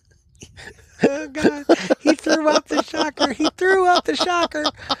 Oh, God. He threw up the shocker.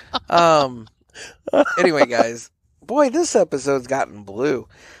 Anyway, guys. Boy, this episode's gotten blue.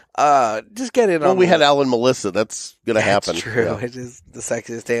 Just get in on we had Al and Melissa. That's going to happen. That's true. Yeah. It is the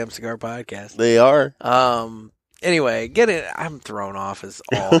sexiest damn cigar podcast. They are. Anyway, get in. I'm thrown off as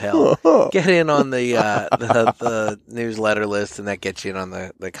all hell. Get in on the newsletter list, and that gets you in on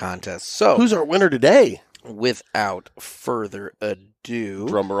the contest. So, who's our winner today? without further ado,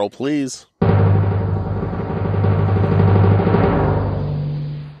 drum roll, please.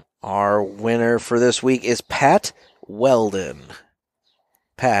 Our winner for this week is Pat Weldon.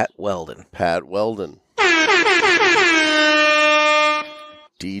 Pat Weldon. Pat Weldon.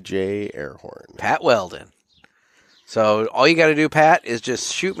 DJ Airhorn. Pat Weldon. So all you got to do, Pat, is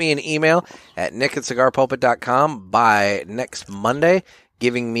just shoot me an email at nick@cigarpulpit.com by next Monday,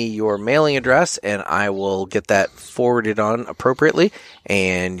 giving me your mailing address, and I will get that forwarded on appropriately,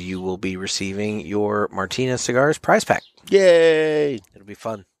 and you will be receiving your Martinez Cigars prize pack. Yay! It'll be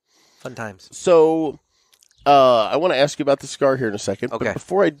fun. Fun times. So, I want to ask you about the cigar here in a second. Okay. But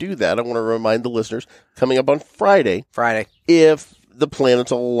before I do that, I want to remind the listeners, coming up on Friday, if the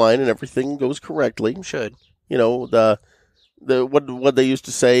planets all align and everything goes correctly, should. You know, the what they used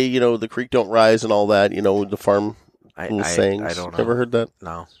to say, you know, the creek don't rise and all that, you know, the farm little sayings. I don't know. Never heard that?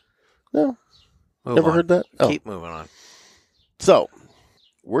 No. No. Move Never on. heard that? Oh. Keep moving on. So,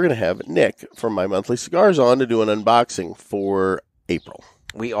 we're going to have Nick from My Monthly Cigars on to do an unboxing for April.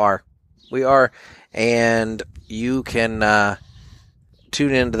 We are. And you can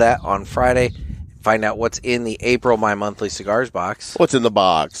tune into that on Friday. Find out what's in the April My Monthly Cigars box. What's in the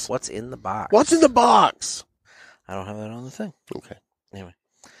box? What's in the box? What's in the box? I don't have that on the thing. Okay. Anyway.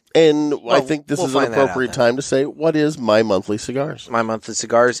 And Well, I think this we'll is an find that out appropriate then. time to say, what is My Monthly Cigars? My Monthly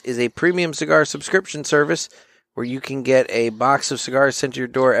Cigars is a premium cigar subscription service where you can get a box of cigars sent to your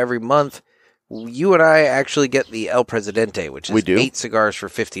door every month. You and I actually get the El Presidente, which is We do. 8 cigars for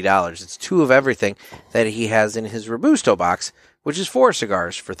 $50. It's 2 of everything that he has in his Robusto box, which is 4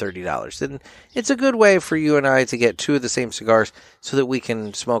 cigars for $30. And it's a good way for you and I to get 2 of the same cigars so that we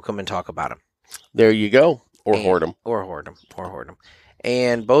can smoke them and talk about them. There you go. Or hoard them. Or hoard them.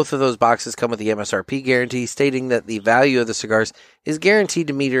 And both of those boxes come with the MSRP guarantee, stating that the value of the cigars is guaranteed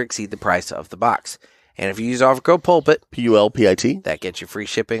to meet or exceed the price of the box. And if you use offer code PULPIT, PULPIT, that gets you free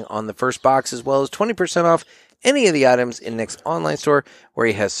shipping on the first box, as well as 20% off any of the items in Nick's online store, where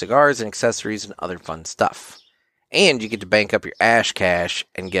he has cigars and accessories and other fun stuff. And you get to bank up your ash cash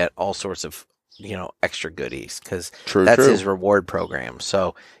and get all sorts of, you know, extra goodies, because that's his reward program.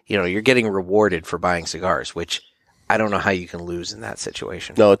 So, you know, you're getting rewarded for buying cigars, which I don't know how you can lose in that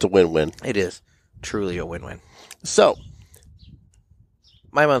situation. No, it's a win-win. It is truly a win-win. So,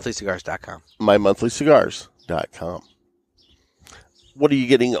 MyMonthlyCigars.com. MyMonthlyCigars.com. What are you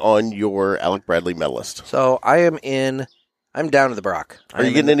getting on your Alec Bradley Medalist? So I'm down to the Brock. Are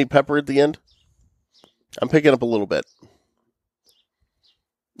you getting any pepper at the end? I'm picking up a little bit.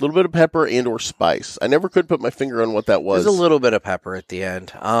 A little bit of pepper and or spice. I never could put my finger on what that was. There's a little bit of pepper at the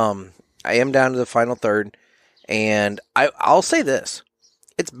end. I am down to the final third, and I'll say this.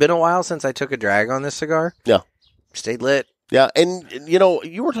 It's been a while since I took a drag on this cigar. Yeah. Stayed lit. Yeah, and, you know,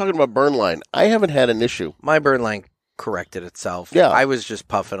 you were talking about burn line. I haven't had an issue. My burn line corrected itself. Yeah. I was just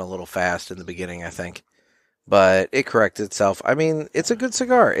puffing a little fast in the beginning, I think. But it corrected itself. I mean, it's a good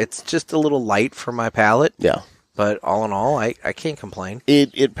cigar. It's just a little light for my palate. Yeah. But all in all, I can't complain.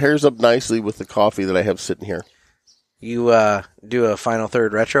 It pairs up nicely with the coffee that I have sitting here. You do a final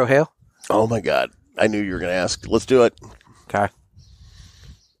third retro hail? Oh, my God. I knew you were going to ask. Let's do it. Okay.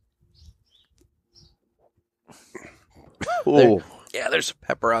 Ooh. There's some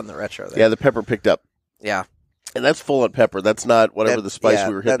pepper on the retro there. Yeah, the pepper picked up. Yeah. And that's full on pepper. That's not whatever the spice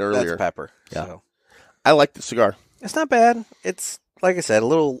we were hitting earlier. That's pepper. Yeah. So. I like the cigar. It's not bad. It's, like I said, a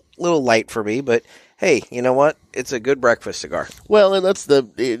little light for me, but hey, you know what? It's a good breakfast cigar. Well, and that's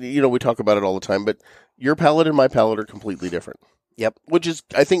we talk about it all the time, but your palate and my palate are completely different. Yep. Which is,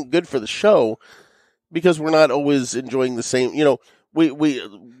 I think, good for the show, because we're not always enjoying the same,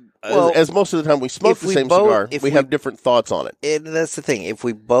 as most of the time we smoke the same cigar, we have different thoughts on it. And that's the thing. If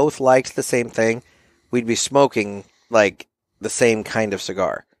we both liked the same thing, we'd be smoking like the same kind of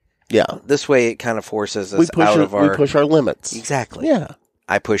cigar. Yeah. This way it kind of forces us We push our limits. Exactly. Yeah.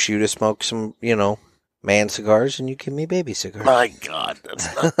 I push you to smoke some, man cigars, and you give me baby cigars. My God,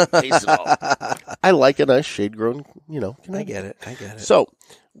 that's not the case at all. I like a nice shade-grown, I get it. So,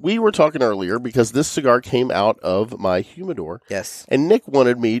 we were talking earlier, because this cigar came out of my Humidor. Yes. And Nick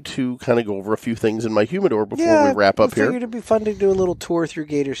wanted me to kind of go over a few things in my Humidor before we wrap up I here. figured it'd be fun to do a little tour through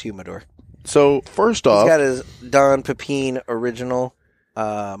Gator's Humidor. So, first off, he's got his Don Pepin original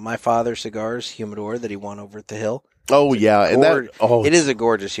My Father Cigars Humidor that he won over at the Hill. Oh, yeah. It is a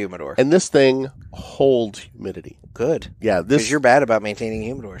gorgeous humidor. And this thing holds humidity. Good. Yeah. Because you're bad about maintaining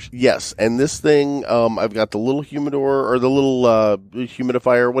humidors. Yes. And this thing, I've got the little humidor, or the little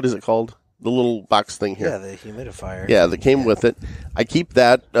humidifier. What is it called? The little box thing here. Yeah, the humidifier. Yeah, that came with it. I keep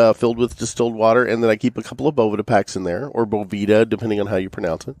that filled with distilled water, and then I keep a couple of Bovida packs in there, or Bovida, depending on how you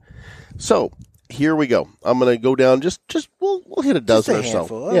pronounce it. So, here we go. I'm going to go down we'll hit a dozen or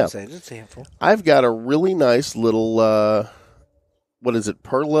handful, so. Yeah, just a handful. I've got a really nice little what is it?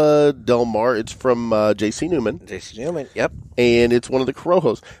 Perla Del Mar. It's from J.C. Newman. J.C. Newman, yep. And it's one of the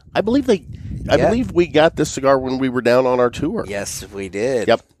Corojos. I believe we got this cigar when we were down on our tour. Yes, we did.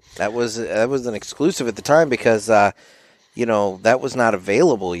 Yep. That was an exclusive at the time because that was not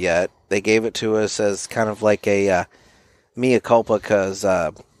available yet. They gave it to us as kind of like a mea culpa because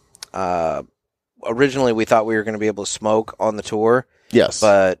originally we thought we were going to be able to smoke on the tour. Yes.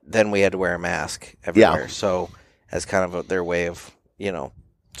 But then we had to wear a mask everywhere. Yeah. So as kind of their way of,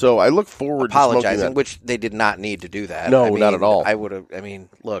 So I look forward to smoking apologizing, that. which they did not need to do that. No, not at all. I would have.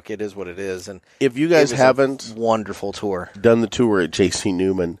 Look, it is what it is. And if you guys haven't wonderful tour done the tour at J.C.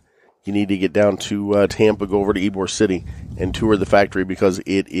 Newman, you need to get down to Tampa, go over to Ybor City, and tour the factory because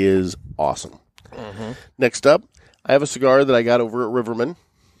it is awesome. Mm-hmm. Next up, I have a cigar that I got over at Riverman.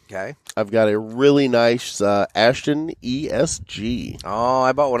 Okay. I've got a really nice Ashton ESG. Oh,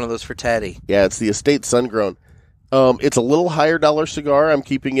 I bought one of those for Teddy. Yeah, it's the Estate Sungrown. It's a little higher dollar cigar. I'm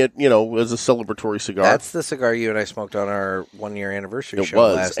keeping it, as a celebratory cigar. That's the cigar you and I smoked on our 1-year anniversary show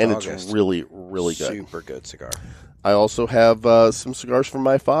last August. It's really, really good. Super good cigar. I also have some cigars from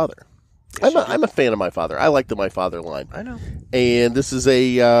my father. Yes, I'm a fan of my father. I like the My Father line. I know. And this is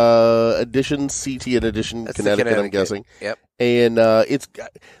a edition, CT and edition Connecticut, I'm guessing. Yep. And it's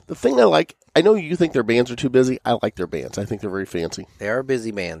the thing I like. I know you think their bands are too busy. I like their bands. I think they're very fancy. They are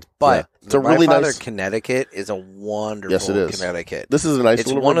busy bands, but it's a really My Father nice Connecticut is a wonderful Yes, it is. Connecticut. This is a nice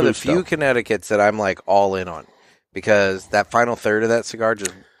little It's one of the Robusto. few Connecticut's that I'm like all in on because that final third of that cigar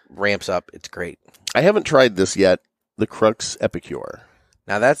just ramps up. It's great. I haven't tried this yet. The Crux Epicure.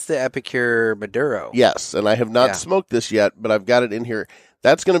 Now that's the Epicure Maduro. Yes, and I have not smoked this yet, but I've got it in here.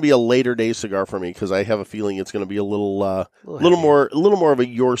 That's going to be a later day cigar for me because I have a feeling it's going to be a little more of a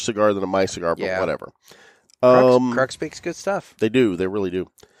your cigar than a my cigar, but whatever. Crux makes good stuff. They do. They really do.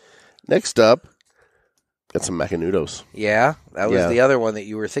 Next up, got some Macanudos. Yeah, that was the other one that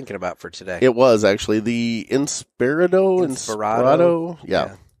you were thinking about for today. It was actually the Inspirado.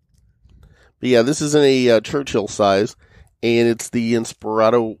 Yeah. But yeah, this is in a Churchill size, and it's the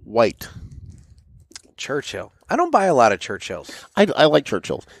Inspirado White. Churchill. I don't buy a lot of Churchills. I like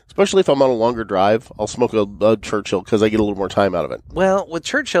Churchills, especially if I'm on a longer drive. I'll smoke a Churchill because I get a little more time out of it. Well, with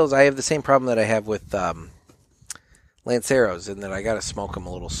Churchills, I have the same problem that I have with Lanceros, in that I got to smoke them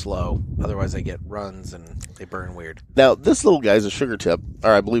a little slow. Otherwise, I get runs and they burn weird. Now, this little guy's a sugar tip,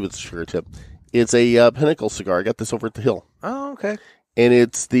 or I believe it's a sugar tip. It's a Pinnacle cigar. I got this over at the Hill. Oh, okay. And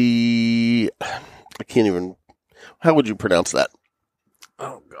it's the... I can't even... How would you pronounce that?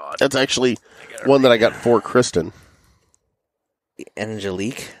 Oh, God. That's actually one that I got for Kristen.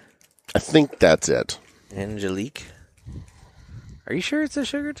 Angelique? I think that's it. Angelique? Are you sure it's a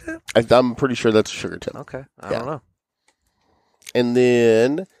sugar tip? I'm pretty sure that's a sugar tip. Okay. I don't know. And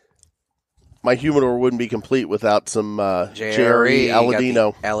then my humidor wouldn't be complete without some JRE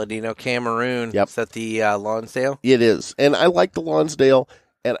Aladino. Aladino Cameroon. Yep. Is that the Lonsdale? It is. And I like the Lonsdale.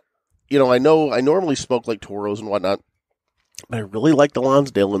 And, I know I normally smoke like Toros and whatnot. But I really like the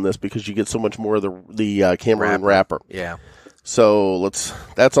Lonsdale in this because you get so much more of the Cameroon wrapper. Yeah. So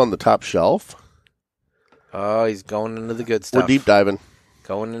that's on the top shelf. Oh, he's going into the good stuff. We're deep diving.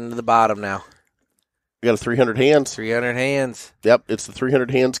 Going into the bottom now. We got a 300 hands. 300 hands. Yep, it's the 300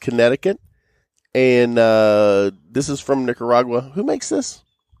 hands Connecticut. And this is from Nicaragua. Who makes this?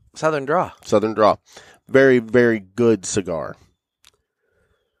 Southern Draw. Southern Draw. Very, very good cigar.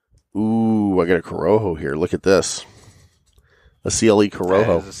 Ooh, I got a Corojo here. Look at this. A CLE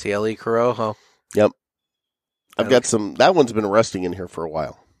Corojo. That is a CLE Corojo. Yep. I've got some. That one's been resting in here for a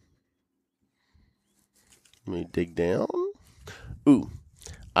while. Let me dig down. Ooh.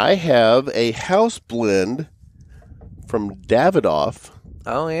 I have a house blend from Davidoff.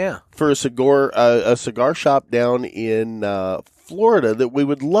 Oh, yeah. For a cigar shop down in Florida that we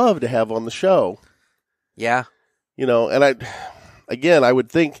would love to have on the show. Yeah. And I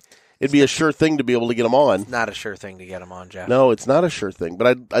would think it'd be a sure thing to be able to get them on. It's not a sure thing to get them on, Jeff. No, it's not a sure thing,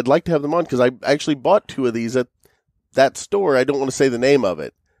 but I'd like to have them on because I actually bought 2 of these at that store. I don't want to say the name of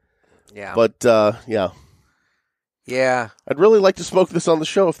it. Yeah. But, yeah. Yeah. I'd really like to smoke this on the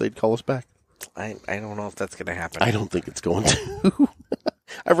show if they'd call us back. I don't know if that's going to happen. I don't think it's going to.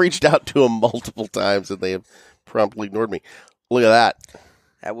 I've reached out to them multiple times and they have promptly ignored me. Look at that.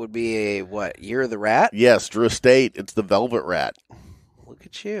 That would be a, Year of the Rat? Yes, Drew Estate. It's the Velvet Rat. Look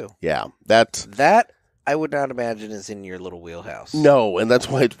at you. Yeah. That I would not imagine is in your little wheelhouse. No, and that's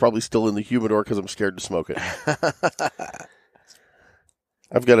why it's probably still in the humidor because I'm scared to smoke it.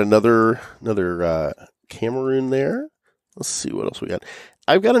 I've got another Cameroon there. Let's see what else we got.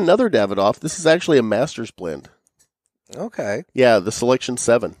 I've got another Davidoff. This is actually a Master's blend. Okay. Yeah, the Selection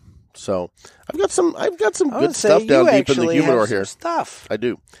 7. So I've got some good stuff you down deep in the actually humidor have some here. Stuff. I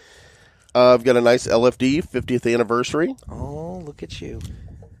do. I've got a nice LFD 50th anniversary. Oh, look at you.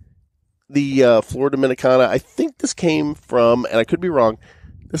 The Flor Dominicana. I think this came from, and I could be wrong,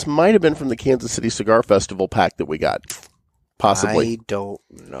 this might have been from the Kansas City Cigar Festival pack that we got. Possibly. I don't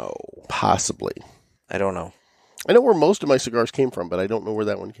know. Possibly. I don't know. I know where most of my cigars came from, but I don't know where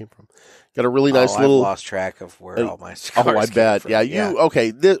that one came from. Got a really nice little... I've lost track of where all my cigars I bet. came from. Yeah,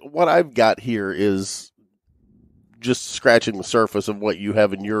 okay. What I've got here is just scratching the surface of what you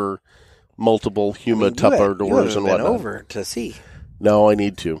have in your multiple Huma Tupper doors and whatnot. Over to see. No, I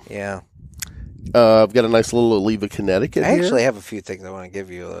need to. Yeah. I've got a nice little Oliva, Connecticut I here. actually have a few things I want to give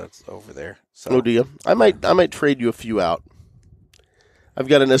you that's over there. So. Oh, do you? I might trade you a few out. I've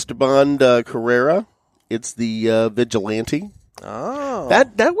got an Esteban Carrera. It's the Vigilante. Oh.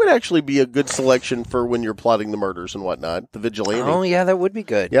 That would actually be a good selection for when you're plotting the murders and whatnot. The Vigilante. Oh, yeah, that would be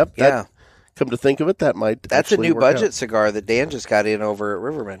good. Yep. Yeah. Come to think of it, that might That's a new work budget out. cigar that Dan just got in over at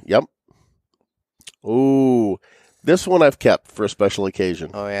Riverman. Yep. Ooh. This one I've kept for a special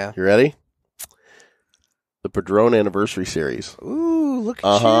occasion. Oh, yeah. You ready? The Padron Anniversary Series. Ooh, look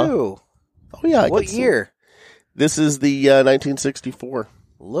at you. Oh, yeah. What year? This is the 1964.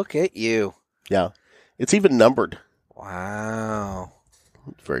 Look at you. Yeah. It's even numbered. Wow.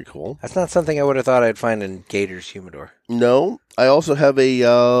 Very cool. That's not something I would have thought I'd find in Gator's Humidor. No. I also have a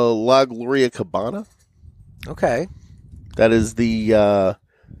La Gloria Cabana. Okay. That is the...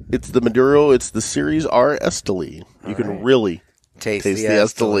 it's the Maduro. It's the Series R Esteli. You can really taste the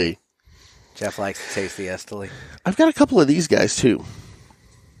Esteli. Jeff likes to taste the Esteli. I've got a couple of these guys, too.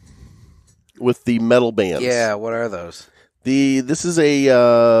 With the metal bands. Yeah, what are those? This is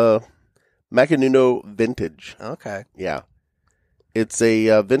a Macanudo Vintage. Okay. Yeah. It's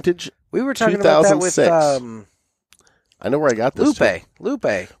a vintage. We were talking about that with I know where I got this.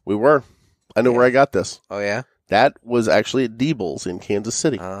 Lupe. We were. I know where I got this. Oh, yeah? That was actually at Diebel's in Kansas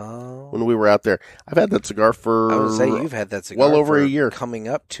City. Oh. When we were out there. I've had that cigar for... I would say you've had that cigar well over for a year. Coming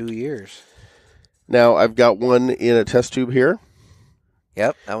up 2 years. Now, I've got one in a test tube here.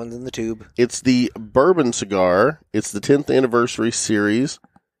 Yep, that one's in the tube. It's the bourbon cigar. It's the 10th anniversary series.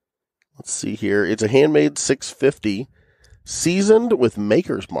 Let's see here. It's a handmade 650, seasoned with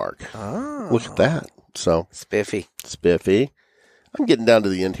Maker's Mark. Oh. Look at that. So Spiffy. I'm getting down to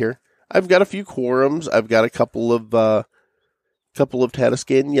the end here. I've got a few quorums. I've got a couple of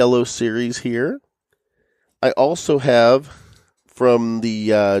Tatiscan Yellow series here. I also have from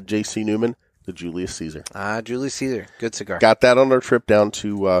the J.C. Newman, the Julius Caesar. Julius Caesar. Good cigar. Got that on our trip down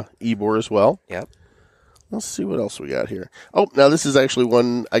to Ybor as well. Yep. Let's see what else we got here. Oh, now this is actually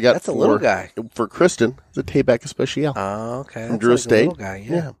one I got. That's a little guy. For Kristen. It's a Tayback Especial. Oh, okay. From Drew Estate. Little guy,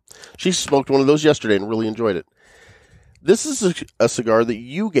 yeah. She smoked one of those yesterday and really enjoyed it. This is a cigar that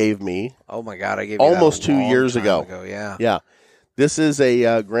you gave me. Oh, my God. I gave you almost that 2 years ago. Yeah. Yeah. This is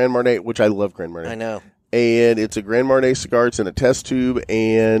a Grand Marnier, which I love Grand Marnier. I know. And it's a Grand Marnier cigar. It's in a test tube,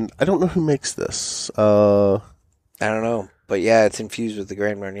 and I don't know who makes this. I don't know. But, yeah, it's infused with the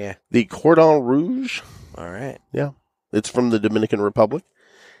Grand Marnier. The Cordon Rouge. All right. Yeah. It's from the Dominican Republic.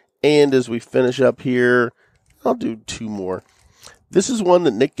 And as we finish up here, I'll do two more. This is one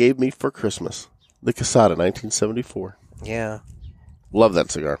that Nick gave me for Christmas. The Casada, 1974. Yeah. Love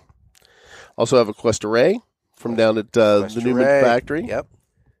that cigar. Also have a Cuesta Rey from down at the Newman factory. Yep.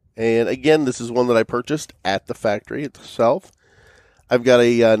 And again, this is one that I purchased at the factory itself. I've got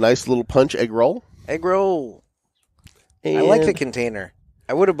a nice little punch egg roll. Egg roll. And I like the container.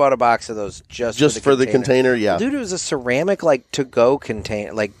 I would have bought a box of those just for the container, yeah. Dude, it was a ceramic, like, to-go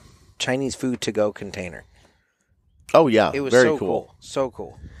container, like Chinese food to-go container. Oh, yeah. It was very so cool. So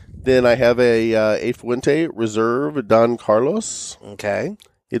cool. Then I have a Fuente Reserve Don Carlos. Okay.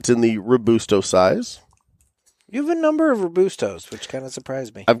 It's in the Robusto size. You have a number of Robustos, which kind of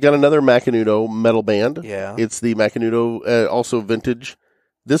surprised me. I've got another Macanudo metal band. Yeah. It's the Macanudo, also vintage.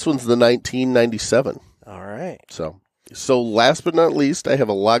 This one's the 1997. All right. So last but not least, I have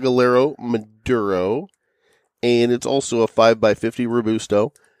a La Galero Maduro, and it's also a 5x50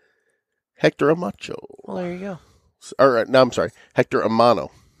 Robusto. Hector Amacho. Well, there you go. I'm sorry. Hector Amano.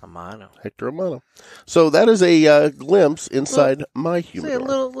 Hector Amano. So that is a glimpse inside my humidor.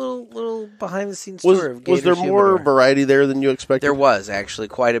 A little behind-the-scenes story of Was there Gator's more humidor. variety there than you expected? There was, actually,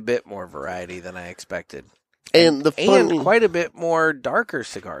 quite a bit more variety than I expected. And quite a bit more darker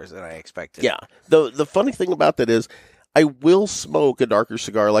cigars than I expected. Yeah. The funny thing about that is I will smoke a darker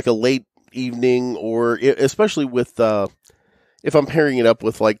cigar like a late evening, or especially with if I'm pairing it up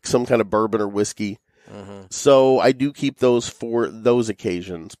with like some kind of bourbon or whiskey. So I do keep those for those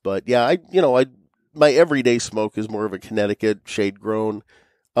occasions. But yeah, my everyday smoke is more of a Connecticut shade grown.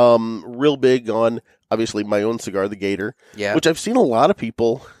 Real big on obviously my own cigar, the Gator, which I've seen a lot of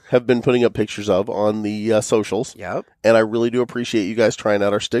people have been putting up pictures of on the socials. Yep. And I really do appreciate you guys trying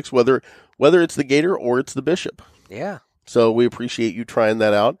out our sticks, whether it's the Gator or it's the Bishop. Yeah. So we appreciate you trying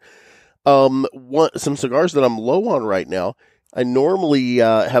that out. Some cigars that I'm low on right now. I normally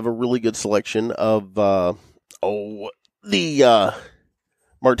have a really good selection of the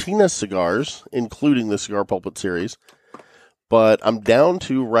Martinez cigars, including the Cigar Pulpit series. But I'm down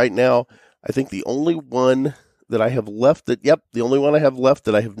to right now, I think the only one that I have left the only one I have left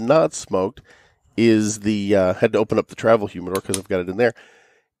that I have not smoked is the, had to open up the travel humidor because I've got it in there,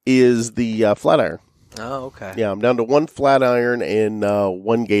 is the flat iron. Oh, okay. Yeah, I'm down to one flat iron and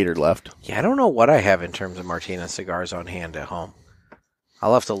one Gator left. Yeah, I don't know what I have in terms of Martinez cigars on hand at home.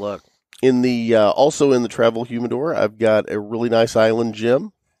 I'll have to look. In the also in the travel humidor, I've got a really nice Island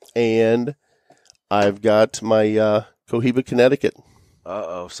Gem, and I've got my Cohiba Connecticut.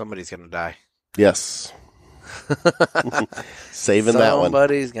 Uh-oh, somebody's going to die. Yes. Saving that one.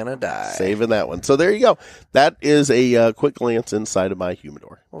 Somebody's going to die. Saving that one. So there you go. That is a quick glance inside of my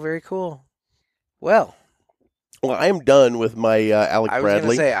humidor. Well, very cool. Well, I am done with my Alec Bradley. I was going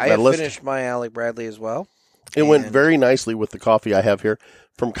to say, I Medalist. have finished my Alec Bradley as well. It went very nicely with the coffee I have here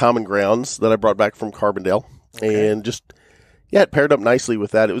from Common Grounds that I brought back from Carbondale. Okay. And just, it paired up nicely with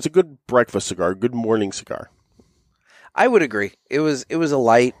that. It was a good breakfast cigar, good morning cigar. I would agree. It was a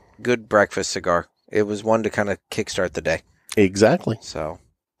light, good breakfast cigar. It was one to kind of kickstart the day. Exactly. So,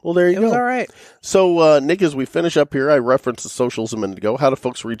 well, there you go. It was all right. So, Nick, as we finish up here, I referenced the socials a minute ago. How do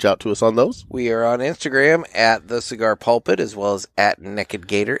folks reach out to us on those? We are on Instagram at The Cigar Pulpit, as well as at Naked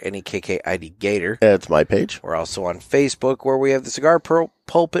Gator, NEKKID Gator. That's my page. We're also on Facebook, where we have the Cigar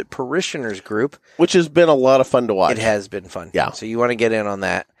Pulpit Parishioners group. Which has been a lot of fun to watch. It has been fun. Yeah. So you want to get in on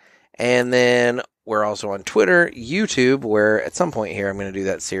that. And then we're also on Twitter, YouTube, where at some point here I'm going to do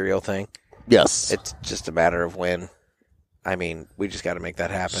that serial thing. Yes. It's just a matter of when. I mean, we just got to make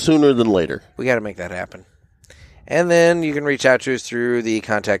that happen. Sooner than later. We got to make that happen. And then you can reach out to us through the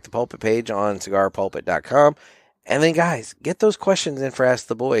Contact the Pulpit page on cigarpulpit.com. And then, guys, get those questions in for Ask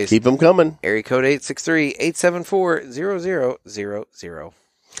the Boys. Keep them coming. Area code 863-874-0000.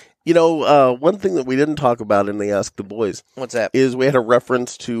 You know, one thing that we didn't talk about in the Ask the Boys. What's that? Is we had a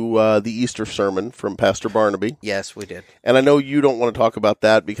reference to the Easter sermon from Pastor Barnaby. Yes, we did. And I know you don't want to talk about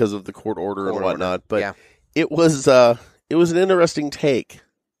that because of the court order and whatnot, but it was an interesting take.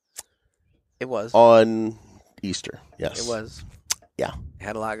 It was. On Easter, yes. It was. Yeah. It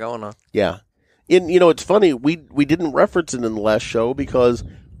had a lot going on. Yeah. And, it's funny, we didn't reference it in the last show because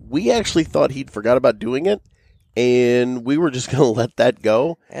we actually thought he'd forgot about doing it. And we were just going to let that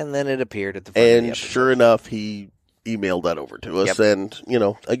go. And then it appeared at the front of the episode. Sure enough, he emailed that over to us. Yep. And,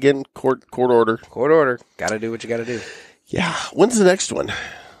 again, court order. Court order. Got to do what you got to do. Yeah. When's the next one?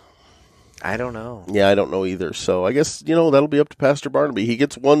 I don't know. Yeah, I don't know either. So I guess, that'll be up to Pastor Barnaby. He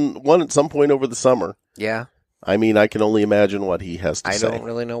gets one at some point over the summer. Yeah. I mean, I can only imagine what he has to say. I don't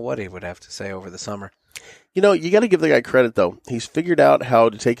really know what he would have to say over the summer. You got to give the guy credit, though. He's figured out how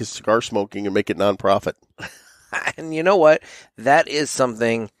to take his cigar smoking and make it nonprofit. And you know what? That is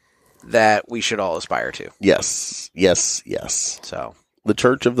something that we should all aspire to. Yes. Yes. Yes. So. The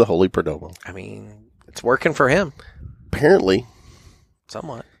Church of the Holy Perdomo. I mean, it's working for him. Apparently.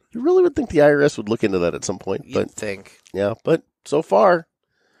 Somewhat. You really would think the IRS would look into that at some point. You'd think. Yeah, but so far,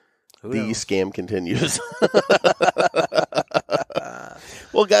 Who the knows? scam continues.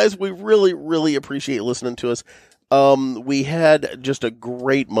 Well, guys, we really, really appreciate listening to us. We had just a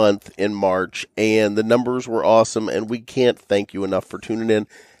great month in March, and the numbers were awesome, and we can't thank you enough for tuning in,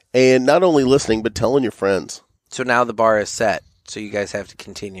 and not only listening, but telling your friends. So now the bar is set, so you guys have to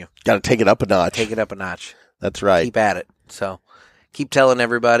continue. Got to take it up a notch. Take it up a notch. That's right. Keep at it. So keep telling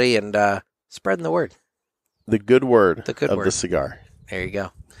everybody and spreading the word. The good word the good of word. the cigar. There you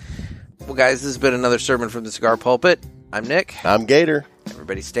go. Well, guys, this has been another sermon from the Cigar Pulpit. I'm Nick. I'm Gator.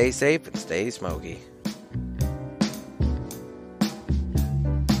 Everybody stay safe and stay smoky.